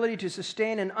supernatural ability to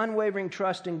sustain an unwavering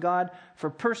trust in God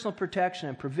for personal protection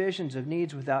and provisions of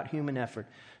needs without human effort.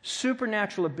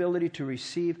 Supernatural ability to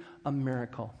receive a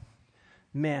miracle.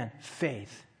 Man,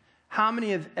 faith. How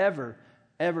many have ever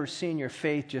seen your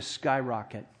faith just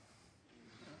skyrocket?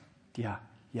 Yeah.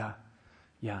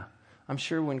 I'm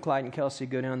sure when Clyde and Kelsey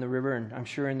go down the river, and I'm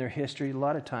sure in their history, a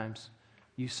lot of times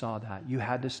you saw that. You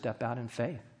had to step out in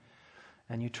faith,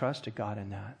 and you trusted God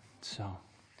in that. So,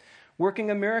 working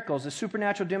of miracles, a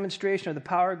supernatural demonstration of the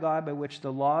power of God by which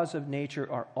the laws of nature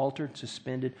are altered,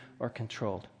 suspended, or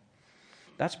controlled.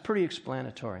 That's pretty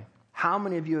explanatory. How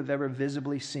many of you have ever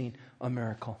visibly seen a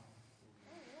miracle?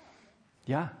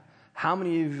 Yeah. How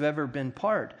many of you have ever been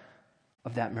part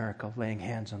of that miracle, laying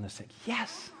hands on the sick?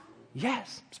 Yes.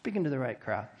 Speaking to the right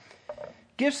crowd.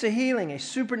 Gifts of healing, a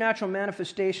supernatural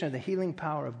manifestation of the healing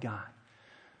power of God.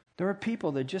 There are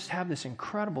people that just have this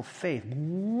incredible faith,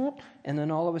 and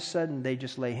then all of a sudden they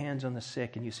just lay hands on the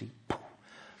sick, and you see,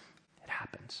 it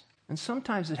happens. And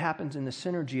sometimes it happens in the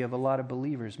synergy of a lot of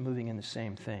believers moving in the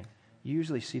same thing. You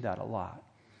usually see that a lot.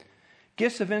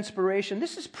 Gifts of inspiration.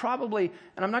 This is probably,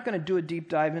 and I'm not going to do a deep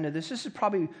dive into this, this is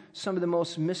probably some of the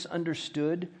most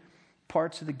misunderstood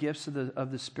parts of the gifts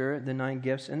of the Spirit, the 9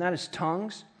 gifts, and that is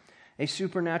tongues, a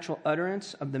supernatural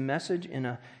utterance of the message in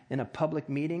a public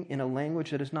meeting in a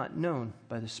language that is not known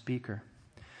by the speaker.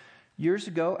 Years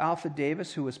ago, Alpha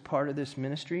Davis, who was part of this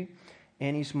ministry,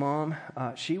 Annie's mom,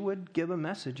 she would give a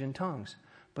message in tongues,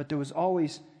 but there was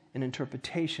always an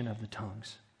interpretation of the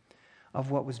tongues,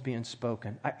 of what was being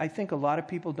spoken. I think a lot of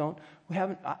people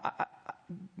I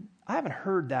haven't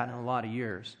heard that in a lot of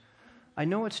years. I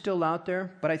know it's still out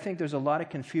there, but I think there's a lot of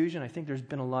confusion. I think there's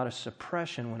been a lot of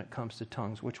suppression when it comes to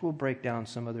tongues, which we'll break down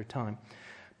some other time.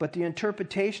 But the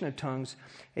interpretation of tongues,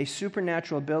 a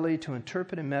supernatural ability to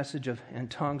interpret a message in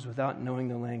tongues without knowing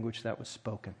the language that was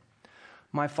spoken.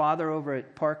 My father over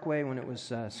at Parkway, when it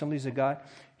was Assemblies of God,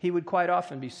 he would quite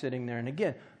often be sitting there. And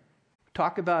again,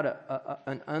 talk about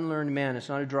an unlearned man. It's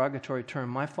not a derogatory term.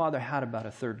 My father had about a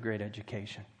 3rd grade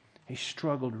education. He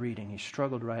struggled reading. He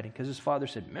struggled writing because his father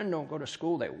said, men don't go to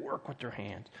school. They work with their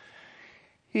hands.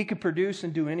 He could produce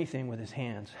and do anything with his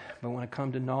hands. But when it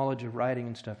come to knowledge of writing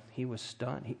and stuff, he was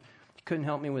stunned. He couldn't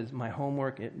help me with my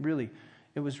homework. It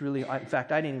was really, in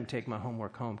fact, I didn't even take my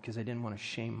homework home because I didn't want to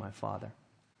shame my father.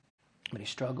 But he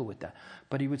struggled with that.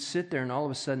 But he would sit there and all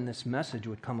of a sudden this message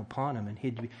would come upon him and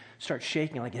he'd start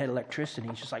shaking like he had electricity.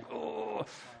 He's just like, oh.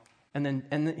 And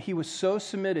then he was so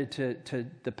submitted to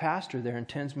the pastor there, and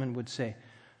Tinsman would say,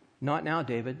 not now,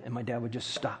 David. And my dad would just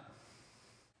stop.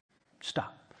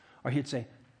 Or he'd say,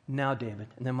 now, David.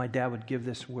 And then my dad would give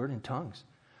this word in tongues.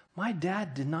 My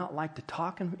dad did not like to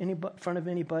talk in front of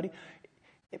anybody,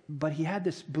 but he had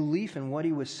this belief in what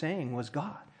he was saying was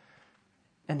God.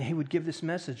 And he would give this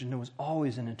message, and there was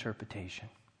always an interpretation.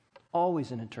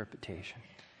 Always an interpretation.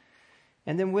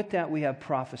 And then with that, we have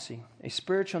prophecy, a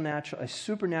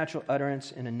supernatural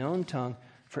utterance in a known tongue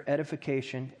for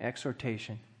edification,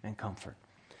 exhortation, and comfort.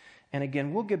 And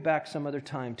again, we'll get back some other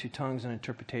time to tongues and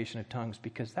interpretation of tongues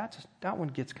because that one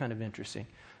gets kind of interesting.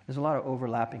 There's a lot of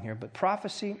overlapping here, but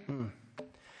prophecy,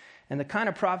 And the kind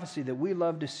of prophecy that we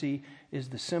love to see is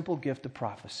the simple gift of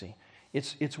prophecy.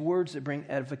 It's words that bring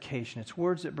edification. It's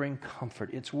words that bring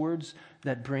comfort. It's words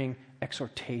that bring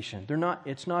exhortation.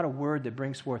 It's not a word that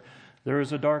brings forth, there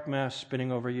is a dark mass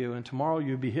spinning over you, and tomorrow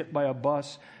you'll be hit by a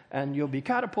bus, and you'll be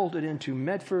catapulted into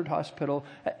Medford Hospital.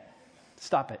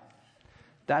 Stop it.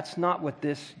 That's not what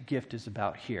this gift is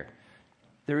about here.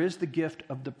 There is the gift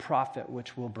of the prophet,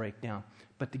 which we'll break down.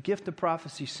 But the gift of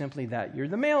prophecy is simply that. You're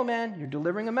the mailman. You're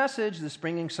delivering a message that's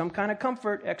bringing some kind of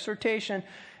comfort, exhortation,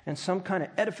 and some kind of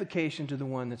edification to the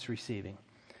one that's receiving.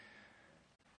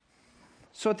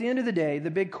 So at the end of the day,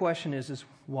 the big question is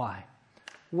why?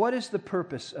 What is the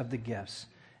purpose of the gifts?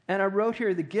 And I wrote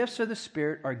here, the gifts of the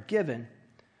Spirit are given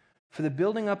for the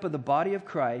building up of the body of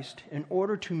Christ in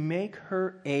order to make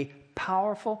her a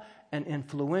powerful and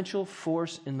influential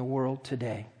force in the world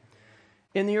today.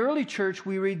 In the early church,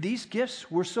 we read these gifts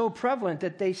were so prevalent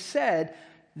that they said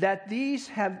that these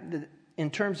have, in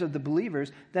terms of the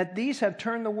believers, that these have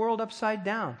turned the world upside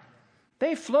down.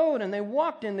 They flowed and they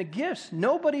walked in the gifts.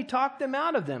 Nobody talked them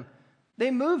out of them. They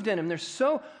moved in them. There's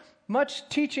so much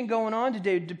teaching going on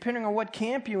today, depending on what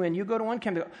camp you're in. You go to one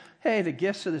camp, you go, hey, the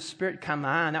gifts of the Spirit, come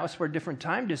on. That was for a different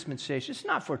time dispensation. It's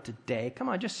not for today. Come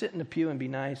on, just sit in the pew and be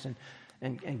nice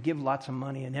and give lots of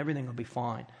money and everything will be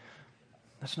fine.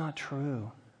 That's not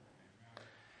true.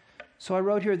 So I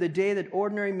wrote here, the day that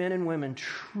ordinary men and women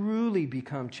truly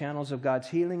become channels of God's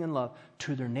healing and love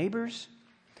to their neighbors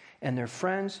and their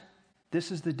friends,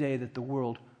 this is the day that the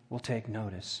world will take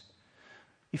notice.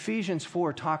 Ephesians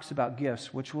 4 talks about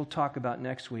gifts, which we'll talk about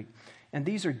next week. And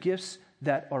these are gifts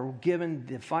that are given,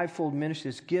 the fivefold ministry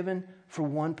is given for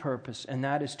one purpose, and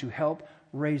that is to help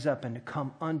raise up and to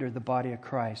come under the body of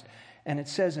Christ. And it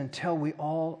says, until we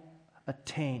all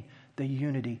attain the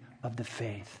unity of the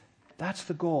faith. That's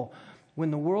the goal.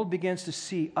 When the world begins to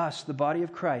see us, the body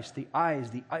of Christ, the eyes,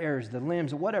 the ears, the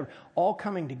limbs, whatever, all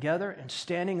coming together and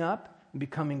standing up and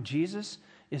becoming Jesus,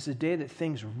 is the day that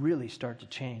things really start to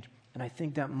change. And I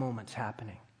think that moment's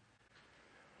happening.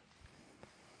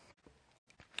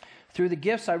 Through the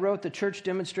gifts I wrote, the church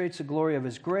demonstrates the glory of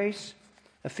His grace.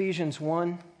 Ephesians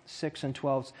 1, 6 and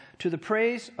 12. To the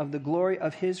praise of the glory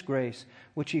of His grace,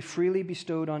 which He freely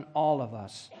bestowed on all of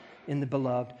us in the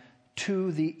beloved,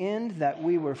 to the end that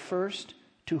we were first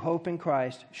to hope in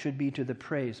Christ should be to the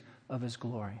praise of His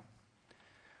glory.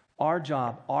 Our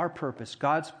job, our purpose,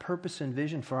 God's purpose and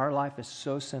vision for our life is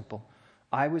so simple.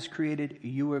 I was created,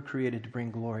 you were created to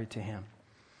bring glory to Him.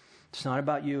 It's not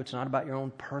about you. It's not about your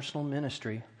own personal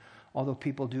ministry, although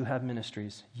people do have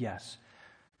ministries, yes.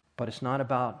 But it's not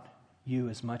about you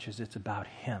as much as it's about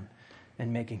Him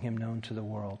and making Him known to the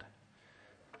world.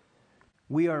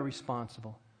 We are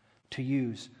responsible to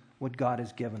use what God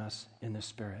has given us in the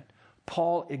Spirit.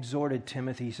 Paul exhorted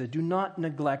Timothy, he said, do not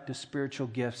neglect the spiritual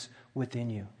gifts within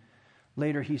you.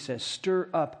 Later he says, stir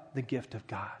up the gift of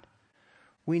God.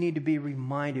 We need to be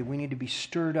reminded, we need to be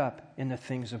stirred up in the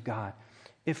things of God.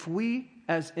 If we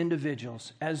as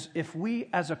individuals, if we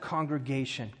as a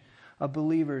congregation of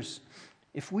believers,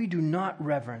 if we do not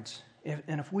reverence, and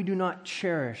if we do not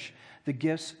cherish the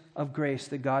gifts of grace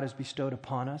that God has bestowed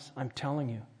upon us, I'm telling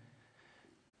you,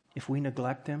 if we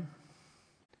neglect them,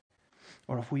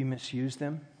 or if we misuse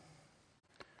them,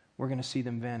 we're going to see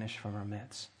them vanish from our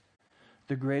midst.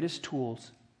 The greatest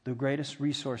tools, the greatest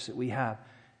resource that we have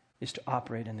is to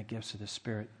operate in the gifts of the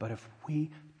Spirit. But if we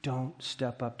don't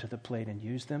step up to the plate and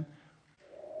use them,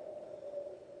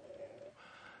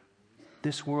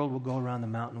 this world will go around the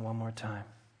mountain one more time.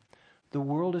 The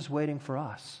world is waiting for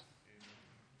us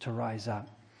to rise up.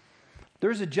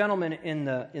 There's a gentleman in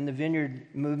the Vineyard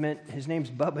movement. His name's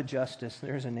Bubba Justice.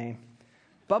 There's a name.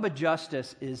 Bubba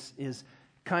Justice is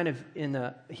kind of in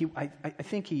the. I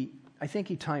think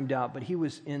he timed out, but he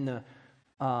was in the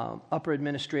upper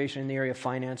administration in the area of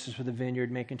finances for the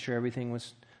Vineyard, making sure everything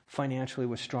was financially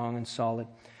was strong and solid.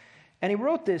 And he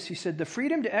wrote this. He said, the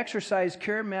freedom to exercise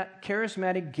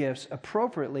charismatic gifts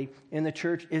appropriately in the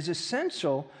church is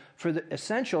essential for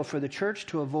the church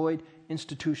to avoid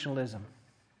institutionalism.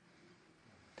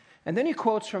 And then he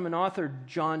quotes from an author,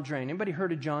 John Drain. Anybody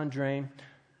heard of John Drain?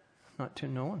 Not to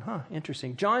no one? Huh,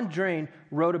 interesting. John Drain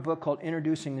wrote a book called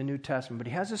Introducing the New Testament, but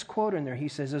he has this quote in there. He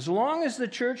says, as long as the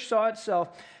church saw itself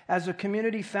as a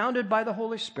community founded by the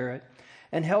Holy Spirit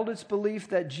and held its belief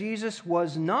that Jesus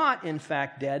was not in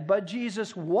fact dead, but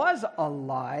Jesus was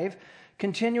alive,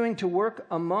 continuing to work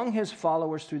among His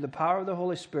followers through the power of the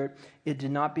Holy Spirit, it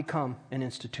did not become an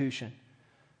institution.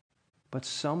 But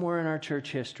somewhere in our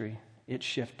church history, it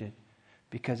shifted,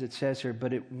 because it says here,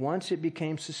 but once it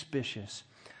became suspicious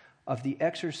of the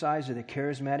exercise of the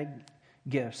charismatic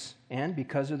gifts, and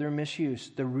because of their misuse,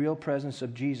 the real presence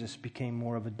of Jesus became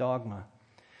more of a dogma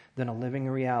than a living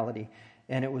reality,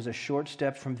 and it was a short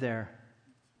step from there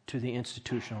to the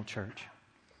institutional church.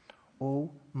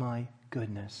 Oh my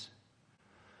goodness.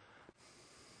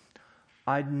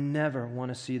 I'd never want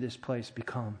to see this place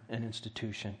become an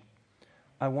institution.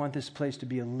 I want this place to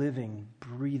be a living,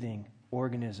 breathing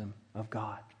organism of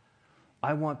God.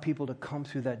 I want people to come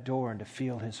through that door and to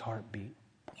feel His heartbeat.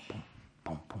 Boom, boom,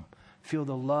 boom, boom. Feel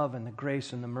the love and the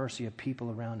grace and the mercy of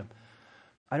people around them.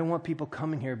 I don't want people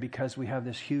coming here because we have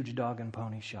this huge dog and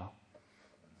pony show.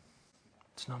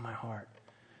 It's not my heart.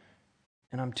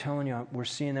 And I'm telling you, we're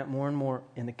seeing that more and more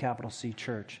in the Capital C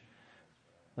Church.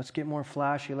 Let's get more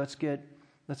flashy. Let's get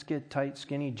tight,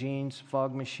 skinny jeans,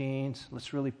 fog machines.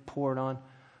 Let's really pour it on.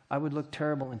 I would look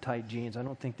terrible in tight jeans. I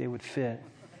don't think they would fit.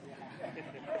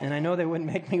 And I know they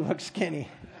wouldn't make me look skinny.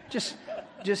 Just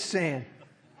saying.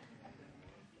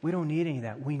 We don't need any of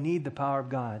that. We need the power of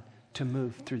God to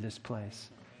move through this place.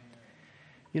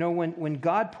 You know, when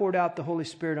God poured out the Holy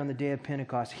Spirit on the day of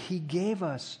Pentecost, He gave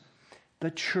us,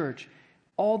 the church,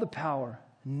 all the power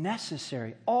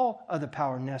necessary, all of the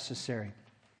power necessary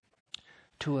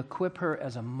to equip her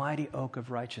as a mighty oak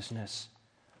of righteousness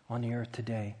on the earth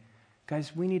today.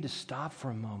 Guys, we need to stop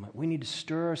for a moment. We need to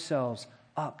stir ourselves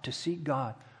up to seek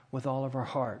God with all of our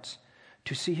hearts,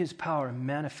 to see his power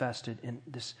manifested in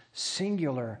this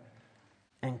singular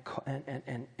and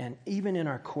even in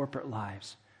our corporate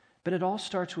lives. But it all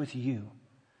starts with you.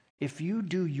 If you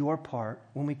do your part,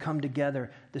 when we come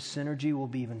together, the synergy will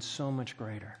be even so much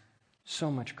greater.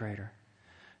 So much greater.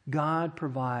 God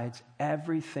provides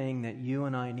everything that you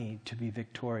and I need to be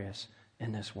victorious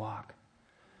in this walk.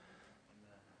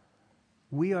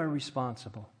 We are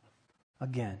responsible,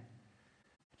 again,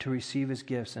 to receive his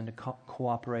gifts and to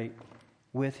cooperate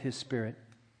with his Spirit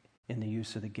in the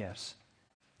use of the gifts.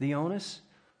 The onus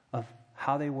of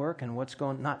how they work and what's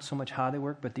going, not so much how they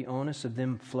work, but the onus of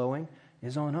them flowing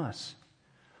is on us.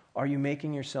 Are you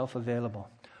making yourself available?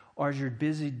 Or is your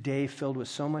busy day filled with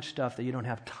so much stuff that you don't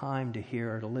have time to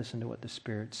hear or to listen to what the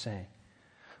Spirit's saying?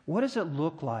 What does it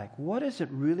look like? What does it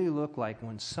really look like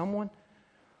when someone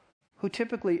who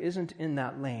typically isn't in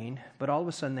that lane, but all of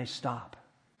a sudden they stop?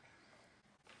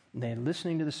 And they're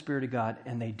listening to the Spirit of God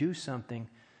and they do something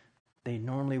they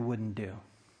normally wouldn't do.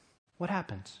 What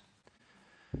happens?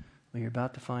 Well, you're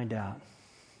about to find out.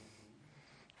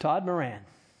 Todd Moran.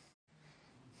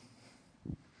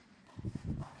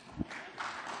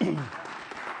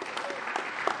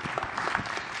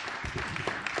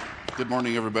 Good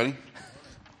morning, everybody.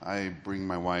 I bring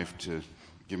my wife to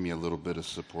give me a little bit of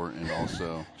support, and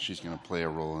also she's going to play a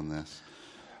role in this.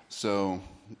 So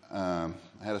I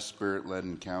had a Spirit-led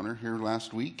encounter here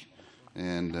last week,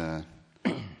 and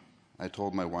I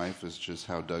told my wife it's just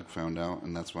how Doug found out,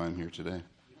 and that's why I'm here today.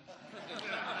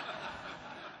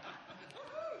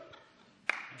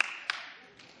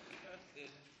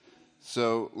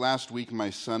 So last week, my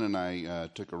son and I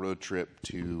took a road trip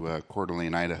to Coeur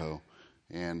d'Alene, Idaho,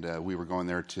 and we were going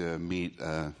there to meet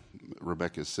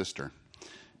Rebecca's sister.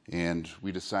 And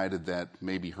we decided that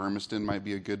maybe Hermiston might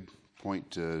be a good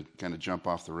point to kind of jump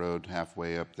off the road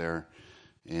halfway up there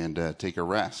and take a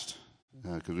rest,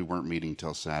 because we weren't meeting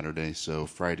till Saturday. So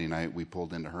Friday night, we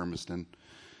pulled into Hermiston,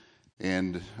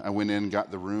 and I went in, got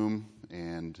the room,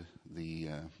 and the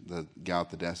gal at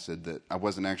the desk said that I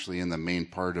wasn't actually in the main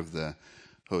part of the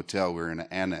hotel. We were in an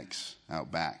annex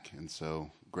out back. And so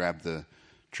grabbed the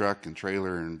truck and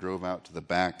trailer and drove out to the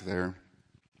back there.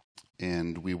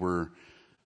 And we were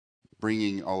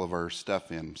bringing all of our stuff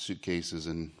in, suitcases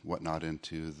and whatnot,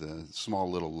 into the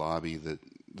small little lobby that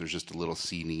there's just a little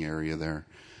seating area there.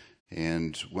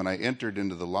 And when I entered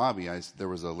into the lobby, there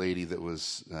was a lady that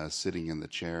was sitting in the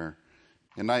chair.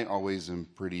 And I always am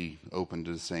pretty open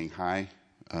to saying hi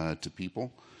to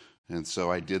people. And so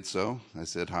I did so. I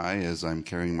said hi as I'm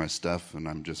carrying my stuff, and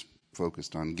I'm just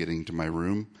focused on getting to my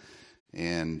room.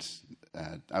 And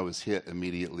I was hit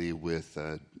immediately with,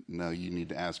 no, you need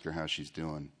to ask her how she's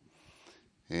doing.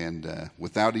 And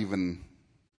without even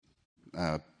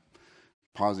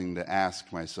pausing to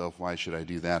ask myself, why should I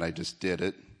do that, I just did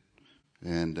it.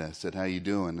 And said, how you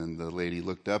doing? And the lady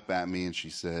looked up at me and she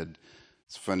said,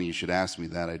 it's funny you should ask me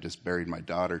that. I just buried my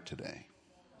daughter today.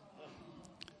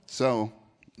 So,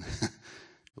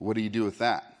 what do you do with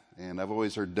that? And I've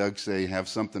always heard Doug say, have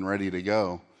something ready to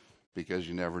go, because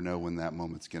you never know when that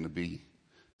moment's going to be.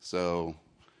 So,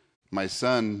 my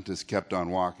son just kept on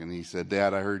walking. He said,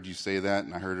 Dad, I heard you say that,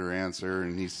 and I heard her answer.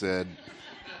 And he said,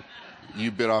 you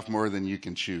bit off more than you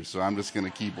can chew, so I'm just going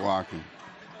to keep walking.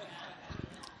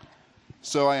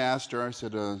 So I asked her, I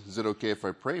said, is it okay if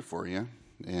I pray for you?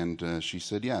 And she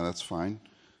said, yeah, that's fine.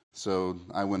 So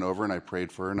I went over and I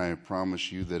prayed for her, and I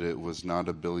promise you that it was not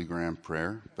a Billy Graham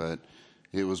prayer, but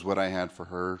it was what I had for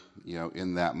her,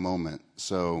 in that moment.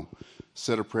 So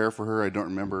said a prayer for her. I don't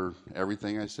remember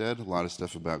everything I said. A lot of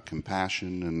stuff about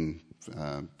compassion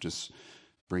and just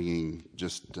bringing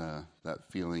just that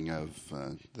feeling of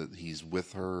that he's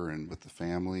with her and with the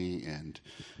family, and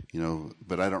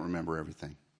but I don't remember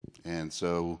everything. And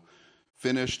so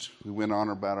finished, we went on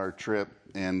about our trip,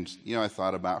 and I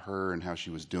thought about her and how she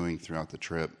was doing throughout the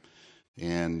trip.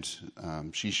 And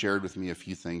she shared with me a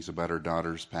few things about her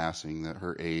daughter's passing, that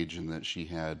her age, and that she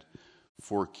had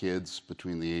 4 kids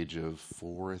between the age of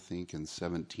 4, I think, and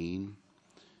 17.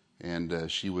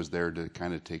 And she was there to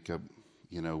kind of take up,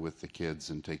 with the kids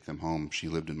and take them home. She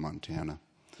lived in Montana.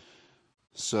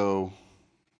 So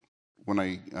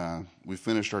when we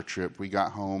finished our trip, we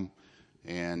got home,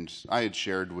 and I had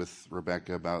shared with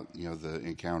Rebecca about, the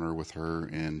encounter with her.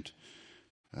 And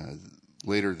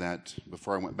later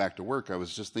before I went back to work, I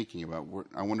was just thinking about,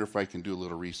 I wonder if I can do a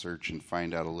little research and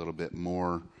find out a little bit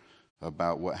more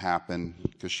about what happened,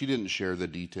 because she didn't share the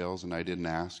details and I didn't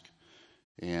ask.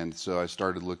 And so I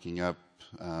started looking up,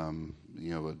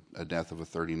 a death of a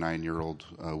 39-year-old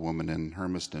woman in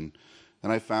Hermiston.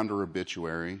 And I found her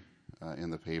obituary in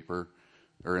the paper,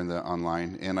 or in the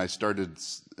online, and I started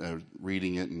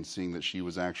reading it and seeing that she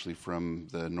was actually from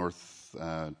the North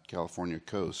California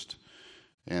coast.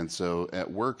 And so at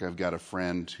work, I've got a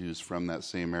friend who's from that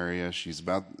same area. She's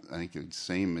about, I think, the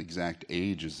same exact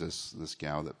age as this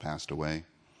gal that passed away.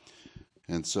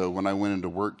 And so when I went into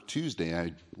work Tuesday,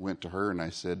 I went to her and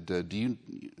I said, do you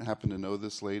happen to know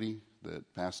this lady that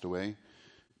passed away?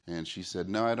 And she said,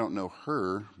 no, I don't know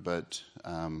her, but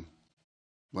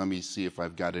let me see if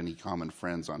I've got any common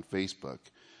friends on Facebook.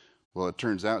 Well, it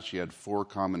turns out she had 4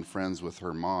 common friends with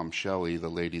her mom, Shelley, the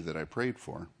lady that I prayed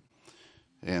for.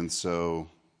 And so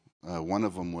one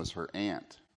of them was her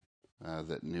aunt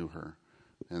that knew her.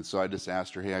 And so I just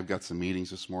asked her, hey, I've got some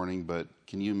meetings this morning, but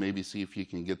can you maybe see if you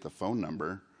can get the phone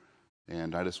number?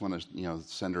 And I just want to,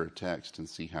 send her a text and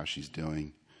see how she's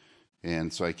doing.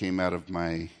 And so I came out of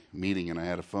my meeting and I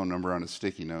had a phone number on a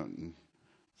sticky note and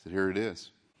said, here it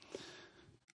is.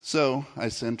 So I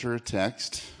sent her a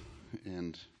text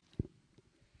and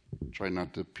tried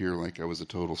not to appear like I was a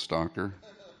total stalker.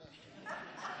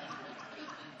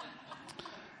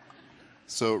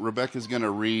 So Rebecca's going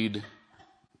to read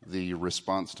the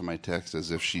response to my text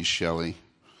as if she's Shelley.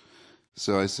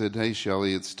 So I said, hey,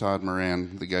 Shelley, it's Todd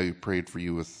Moran, the guy who prayed for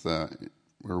you with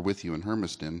you in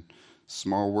Hermiston.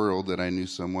 Small world that I knew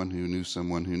someone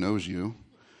who knows you.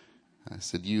 I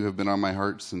said, you have been on my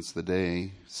heart since that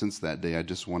day. I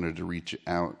just wanted to reach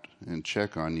out and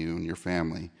check on you and your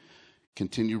family.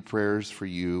 Continued prayers for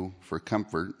you, for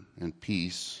comfort and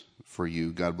peace for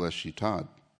you. God bless you, Todd.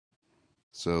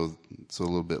 So it's a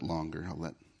little bit longer. I'll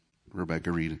let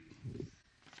Rebecca read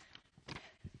it.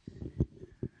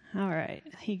 All right.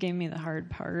 He gave me the hard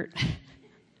part.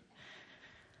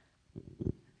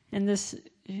 And this,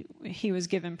 he was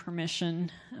given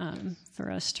permission for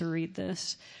us to read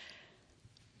this.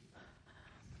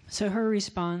 So her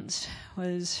response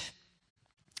was,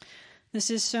 this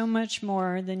is so much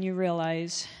more than you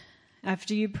realize.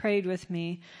 After you prayed with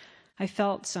me, I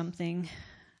felt something.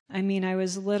 I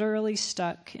was literally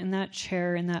stuck in that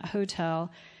chair in that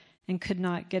hotel and could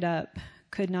not get up,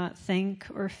 could not think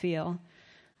or feel.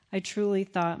 I truly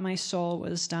thought my soul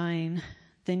was dying.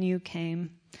 Then you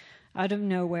came out of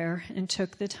nowhere and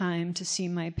took the time to see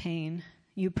my pain.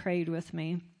 You prayed with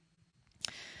me.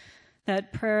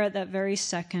 That prayer at that very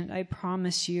second, I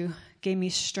promise you, gave me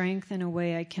strength in a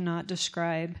way I cannot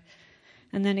describe.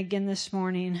 And then again this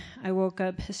morning, I woke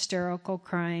up hysterical,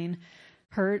 crying,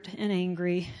 hurt and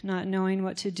angry, not knowing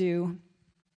what to do,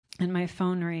 and my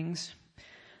phone rings.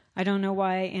 I don't know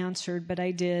why I answered, but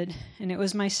I did, and it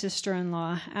was my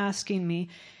sister-in-law asking me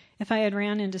if I had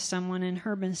ran into someone in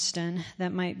Hermiston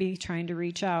that might be trying to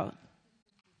reach out.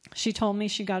 She told me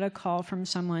she got a call from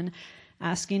someone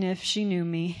asking if she knew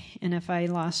me and if I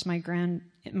lost my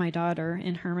daughter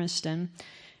in Hermiston,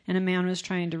 and a man was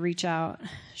trying to reach out.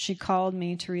 She called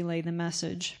me to relay the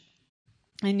message.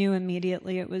 I knew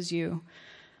immediately it was you.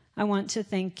 I want to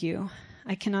thank you.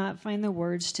 I cannot find the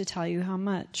words to tell you how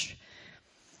much.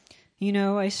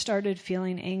 I started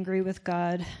feeling angry with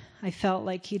God. I felt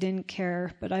like he didn't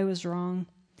care, but I was wrong.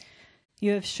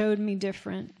 You have showed me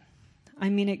different.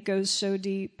 It goes so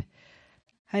deep.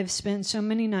 I've spent so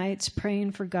many nights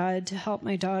praying for God to help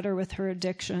my daughter with her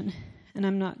addiction, and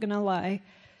I'm not going to lie.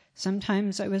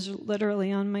 Sometimes I was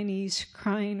literally on my knees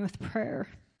crying with prayer.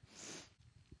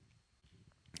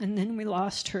 And then we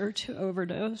lost her to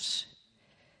overdose.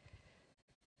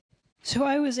 So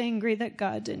I was angry that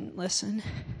God didn't listen.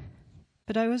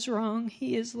 But I was wrong.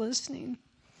 He is listening.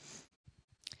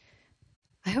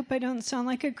 I hope I don't sound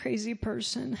like a crazy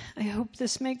person. I hope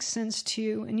this makes sense to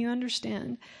you and you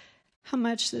understand how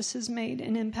much this has made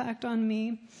an impact on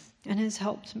me and has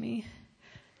helped me.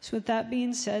 So with that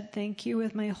being said, thank you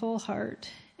with my whole heart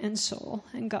and soul,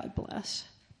 and God bless.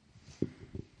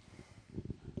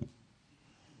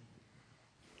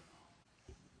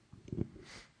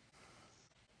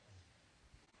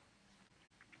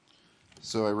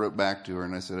 So I wrote back to her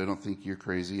and I said, I don't think you're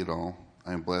crazy at all.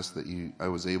 I am blessed that I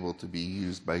was able to be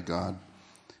used by God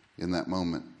in that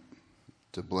moment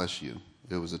to bless you.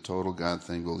 It was a total God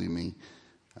thing, believe me.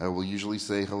 I will usually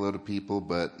say hello to people,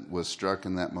 but was struck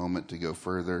in that moment to go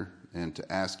further and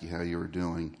to ask you how you were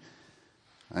doing.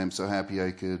 I am so happy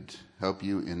I could help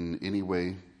you in any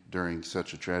way during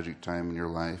such a tragic time in your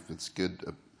life. It's good.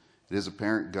 It is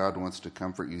apparent God wants to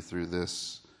comfort you through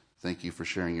this. Thank you for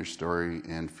sharing your story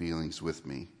and feelings with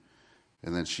me.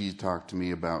 And then she talked to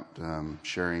me about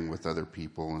sharing with other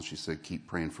people, and she said, keep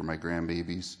praying for my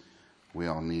grandbabies. We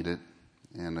all need it.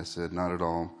 And I said, not at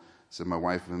all. Said my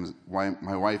wife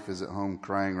is at home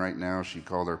crying right now. She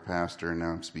called our pastor, and now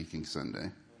I'm speaking Sunday.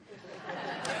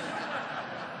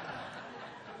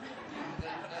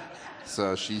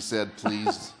 So she said,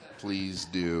 please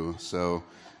do. So,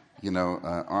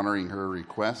 honoring her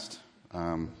request,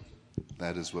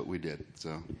 that is what we did.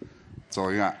 So that's all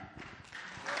I got.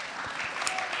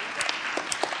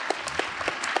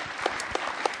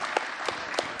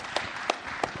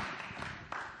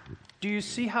 Do you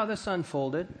see how this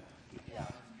unfolded?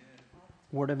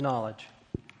 Word of knowledge.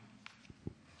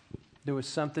 There was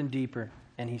something deeper,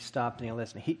 and he stopped and he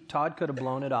listened. Todd could have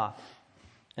blown it off,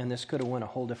 and this could have went a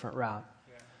whole different route.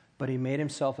 But he made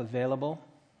himself available.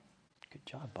 Good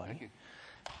job, buddy.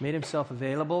 Made himself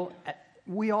available.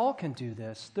 We all can do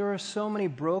this. There are so many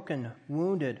broken,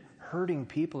 wounded, hurting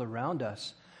people around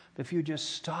us. But if you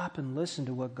just stop and listen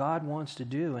to what God wants to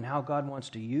do and how God wants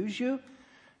to use you,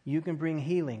 you can bring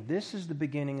healing. This is the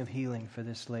beginning of healing for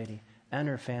this lady and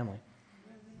her family.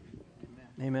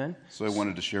 Amen. So I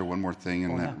wanted to share one more thing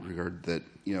in that regard, that,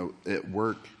 at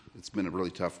work, it's been a really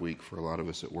tough week for a lot of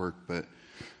us at work, but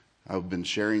I've been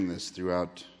sharing this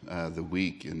throughout the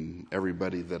week, and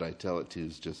everybody that I tell it to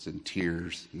is just in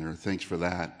tears, and thanks for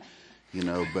that,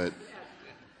 but,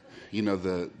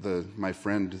 my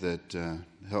friend that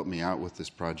helped me out with this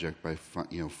project by,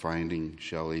 finding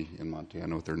Shelley in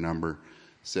Montana with her number,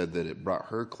 said that it brought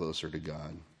her closer to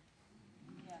God,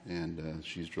 and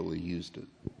she's really used it.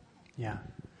 Yeah.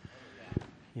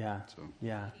 So.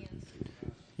 Yeah.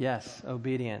 Yes,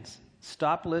 obedience.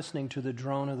 Stop listening to the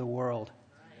drone of the world.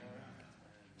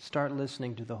 Start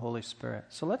listening to the Holy Spirit.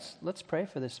 So let's pray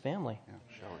for this family.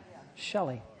 Yeah,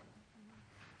 Shelley.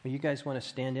 Well, you guys want to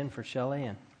stand in for Shelley?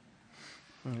 And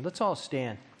let's all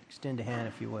stand. Extend a hand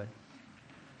if you would.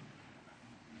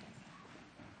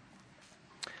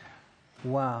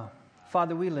 Wow.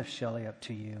 Father, we lift Shelley up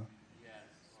to you.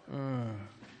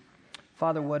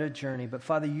 Father, what a journey. But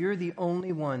Father, you're the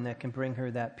only one that can bring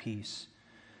her that peace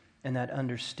and that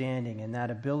understanding and that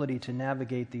ability to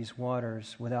navigate these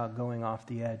waters without going off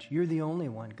the edge. You're the only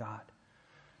one, God.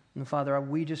 And Father,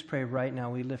 we just pray right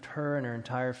now, we lift her and her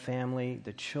entire family,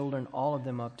 the children, all of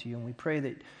them up to you. And we pray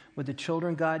that with the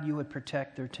children, God, you would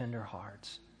protect their tender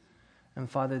hearts. And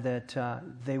Father, that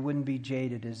they wouldn't be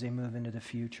jaded as they move into the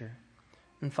future.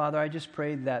 And Father, I just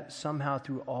pray that somehow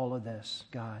through all of this,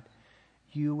 God,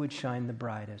 you would shine the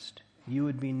brightest. You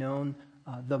would be known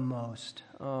the most.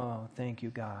 Oh, thank you,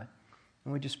 God.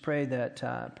 And we just pray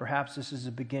that perhaps this is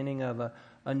the beginning of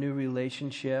a new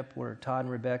relationship where Todd and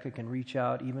Rebecca can reach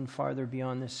out even farther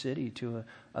beyond this city to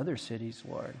other cities,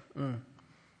 Lord.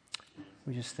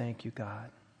 We just thank you,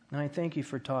 God. And I thank you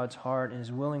for Todd's heart and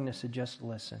his willingness to just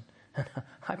listen.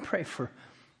 I pray for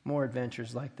more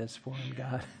adventures like this for him,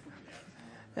 God.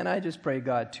 And I just pray,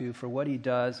 God, too, for what he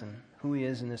does and who he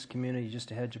is in this community, just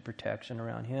a hedge of protection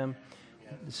around him,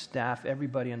 the staff,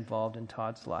 everybody involved in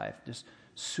Todd's life, just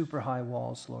super high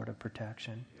walls, Lord, of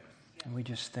protection. And we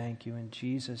just thank you in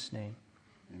Jesus' name.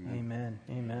 Amen.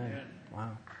 Amen.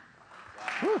 Wow.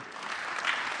 Whew.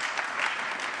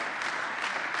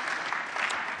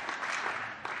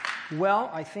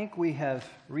 Well, I think we have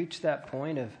reached that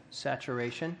point of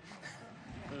saturation.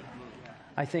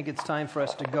 I think it's time for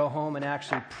us to go home and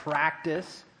actually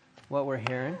practice what we're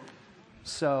hearing.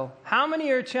 So, how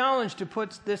many are challenged to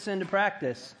put this into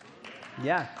practice?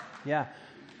 Yeah.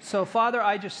 So, Father,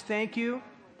 I just thank you.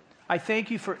 I thank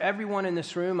you for everyone in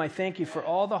this room. I thank you for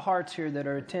all the hearts here that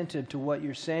are attentive to what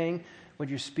you're saying, what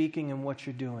you're speaking, and what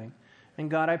you're doing.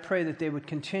 And God, I pray that they would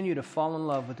continue to fall in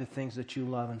love with the things that you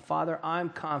love. And Father, I'm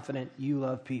confident you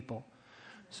love people.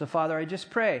 So, Father, I just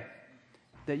pray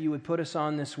that you would put us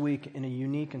on this week in a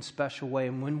unique and special way.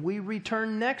 And when we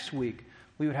return next week,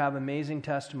 we would have amazing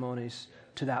testimonies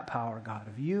to that power, God,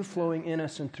 of you flowing in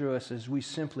us and through us as we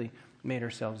simply made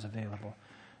ourselves available.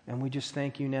 And we just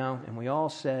thank you now. And we all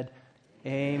said,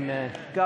 amen. God